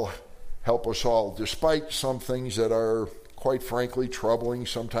you'd all help us all, despite some things that are, quite frankly, troubling,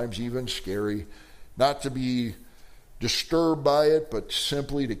 sometimes even scary, not to be disturbed by it, but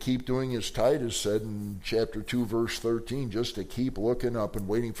simply to keep doing as Titus said in chapter 2, verse 13, just to keep looking up and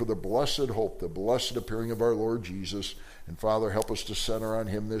waiting for the blessed hope, the blessed appearing of our Lord Jesus. And Father, help us to center on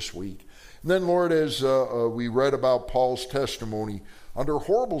him this week. And then, Lord, as we read about Paul's testimony, under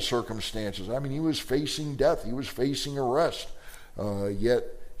horrible circumstances, I mean, he was facing death, he was facing arrest, yet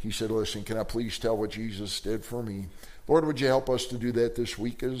he said, listen, can I please tell what Jesus did for me? Lord, would you help us to do that this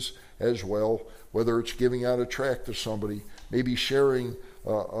week as as well, whether it's giving out a tract to somebody, maybe sharing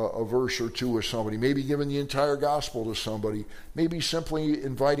a verse or two with somebody, maybe giving the entire gospel to somebody, maybe simply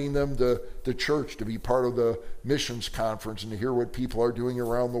inviting them to the church to be part of the missions conference and to hear what people are doing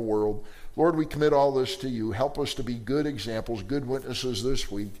around the world. Lord, we commit all this to you. Help us to be good examples, good witnesses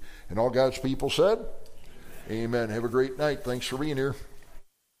this week. And all God's people said, Amen. Have a great night. Thanks for being here.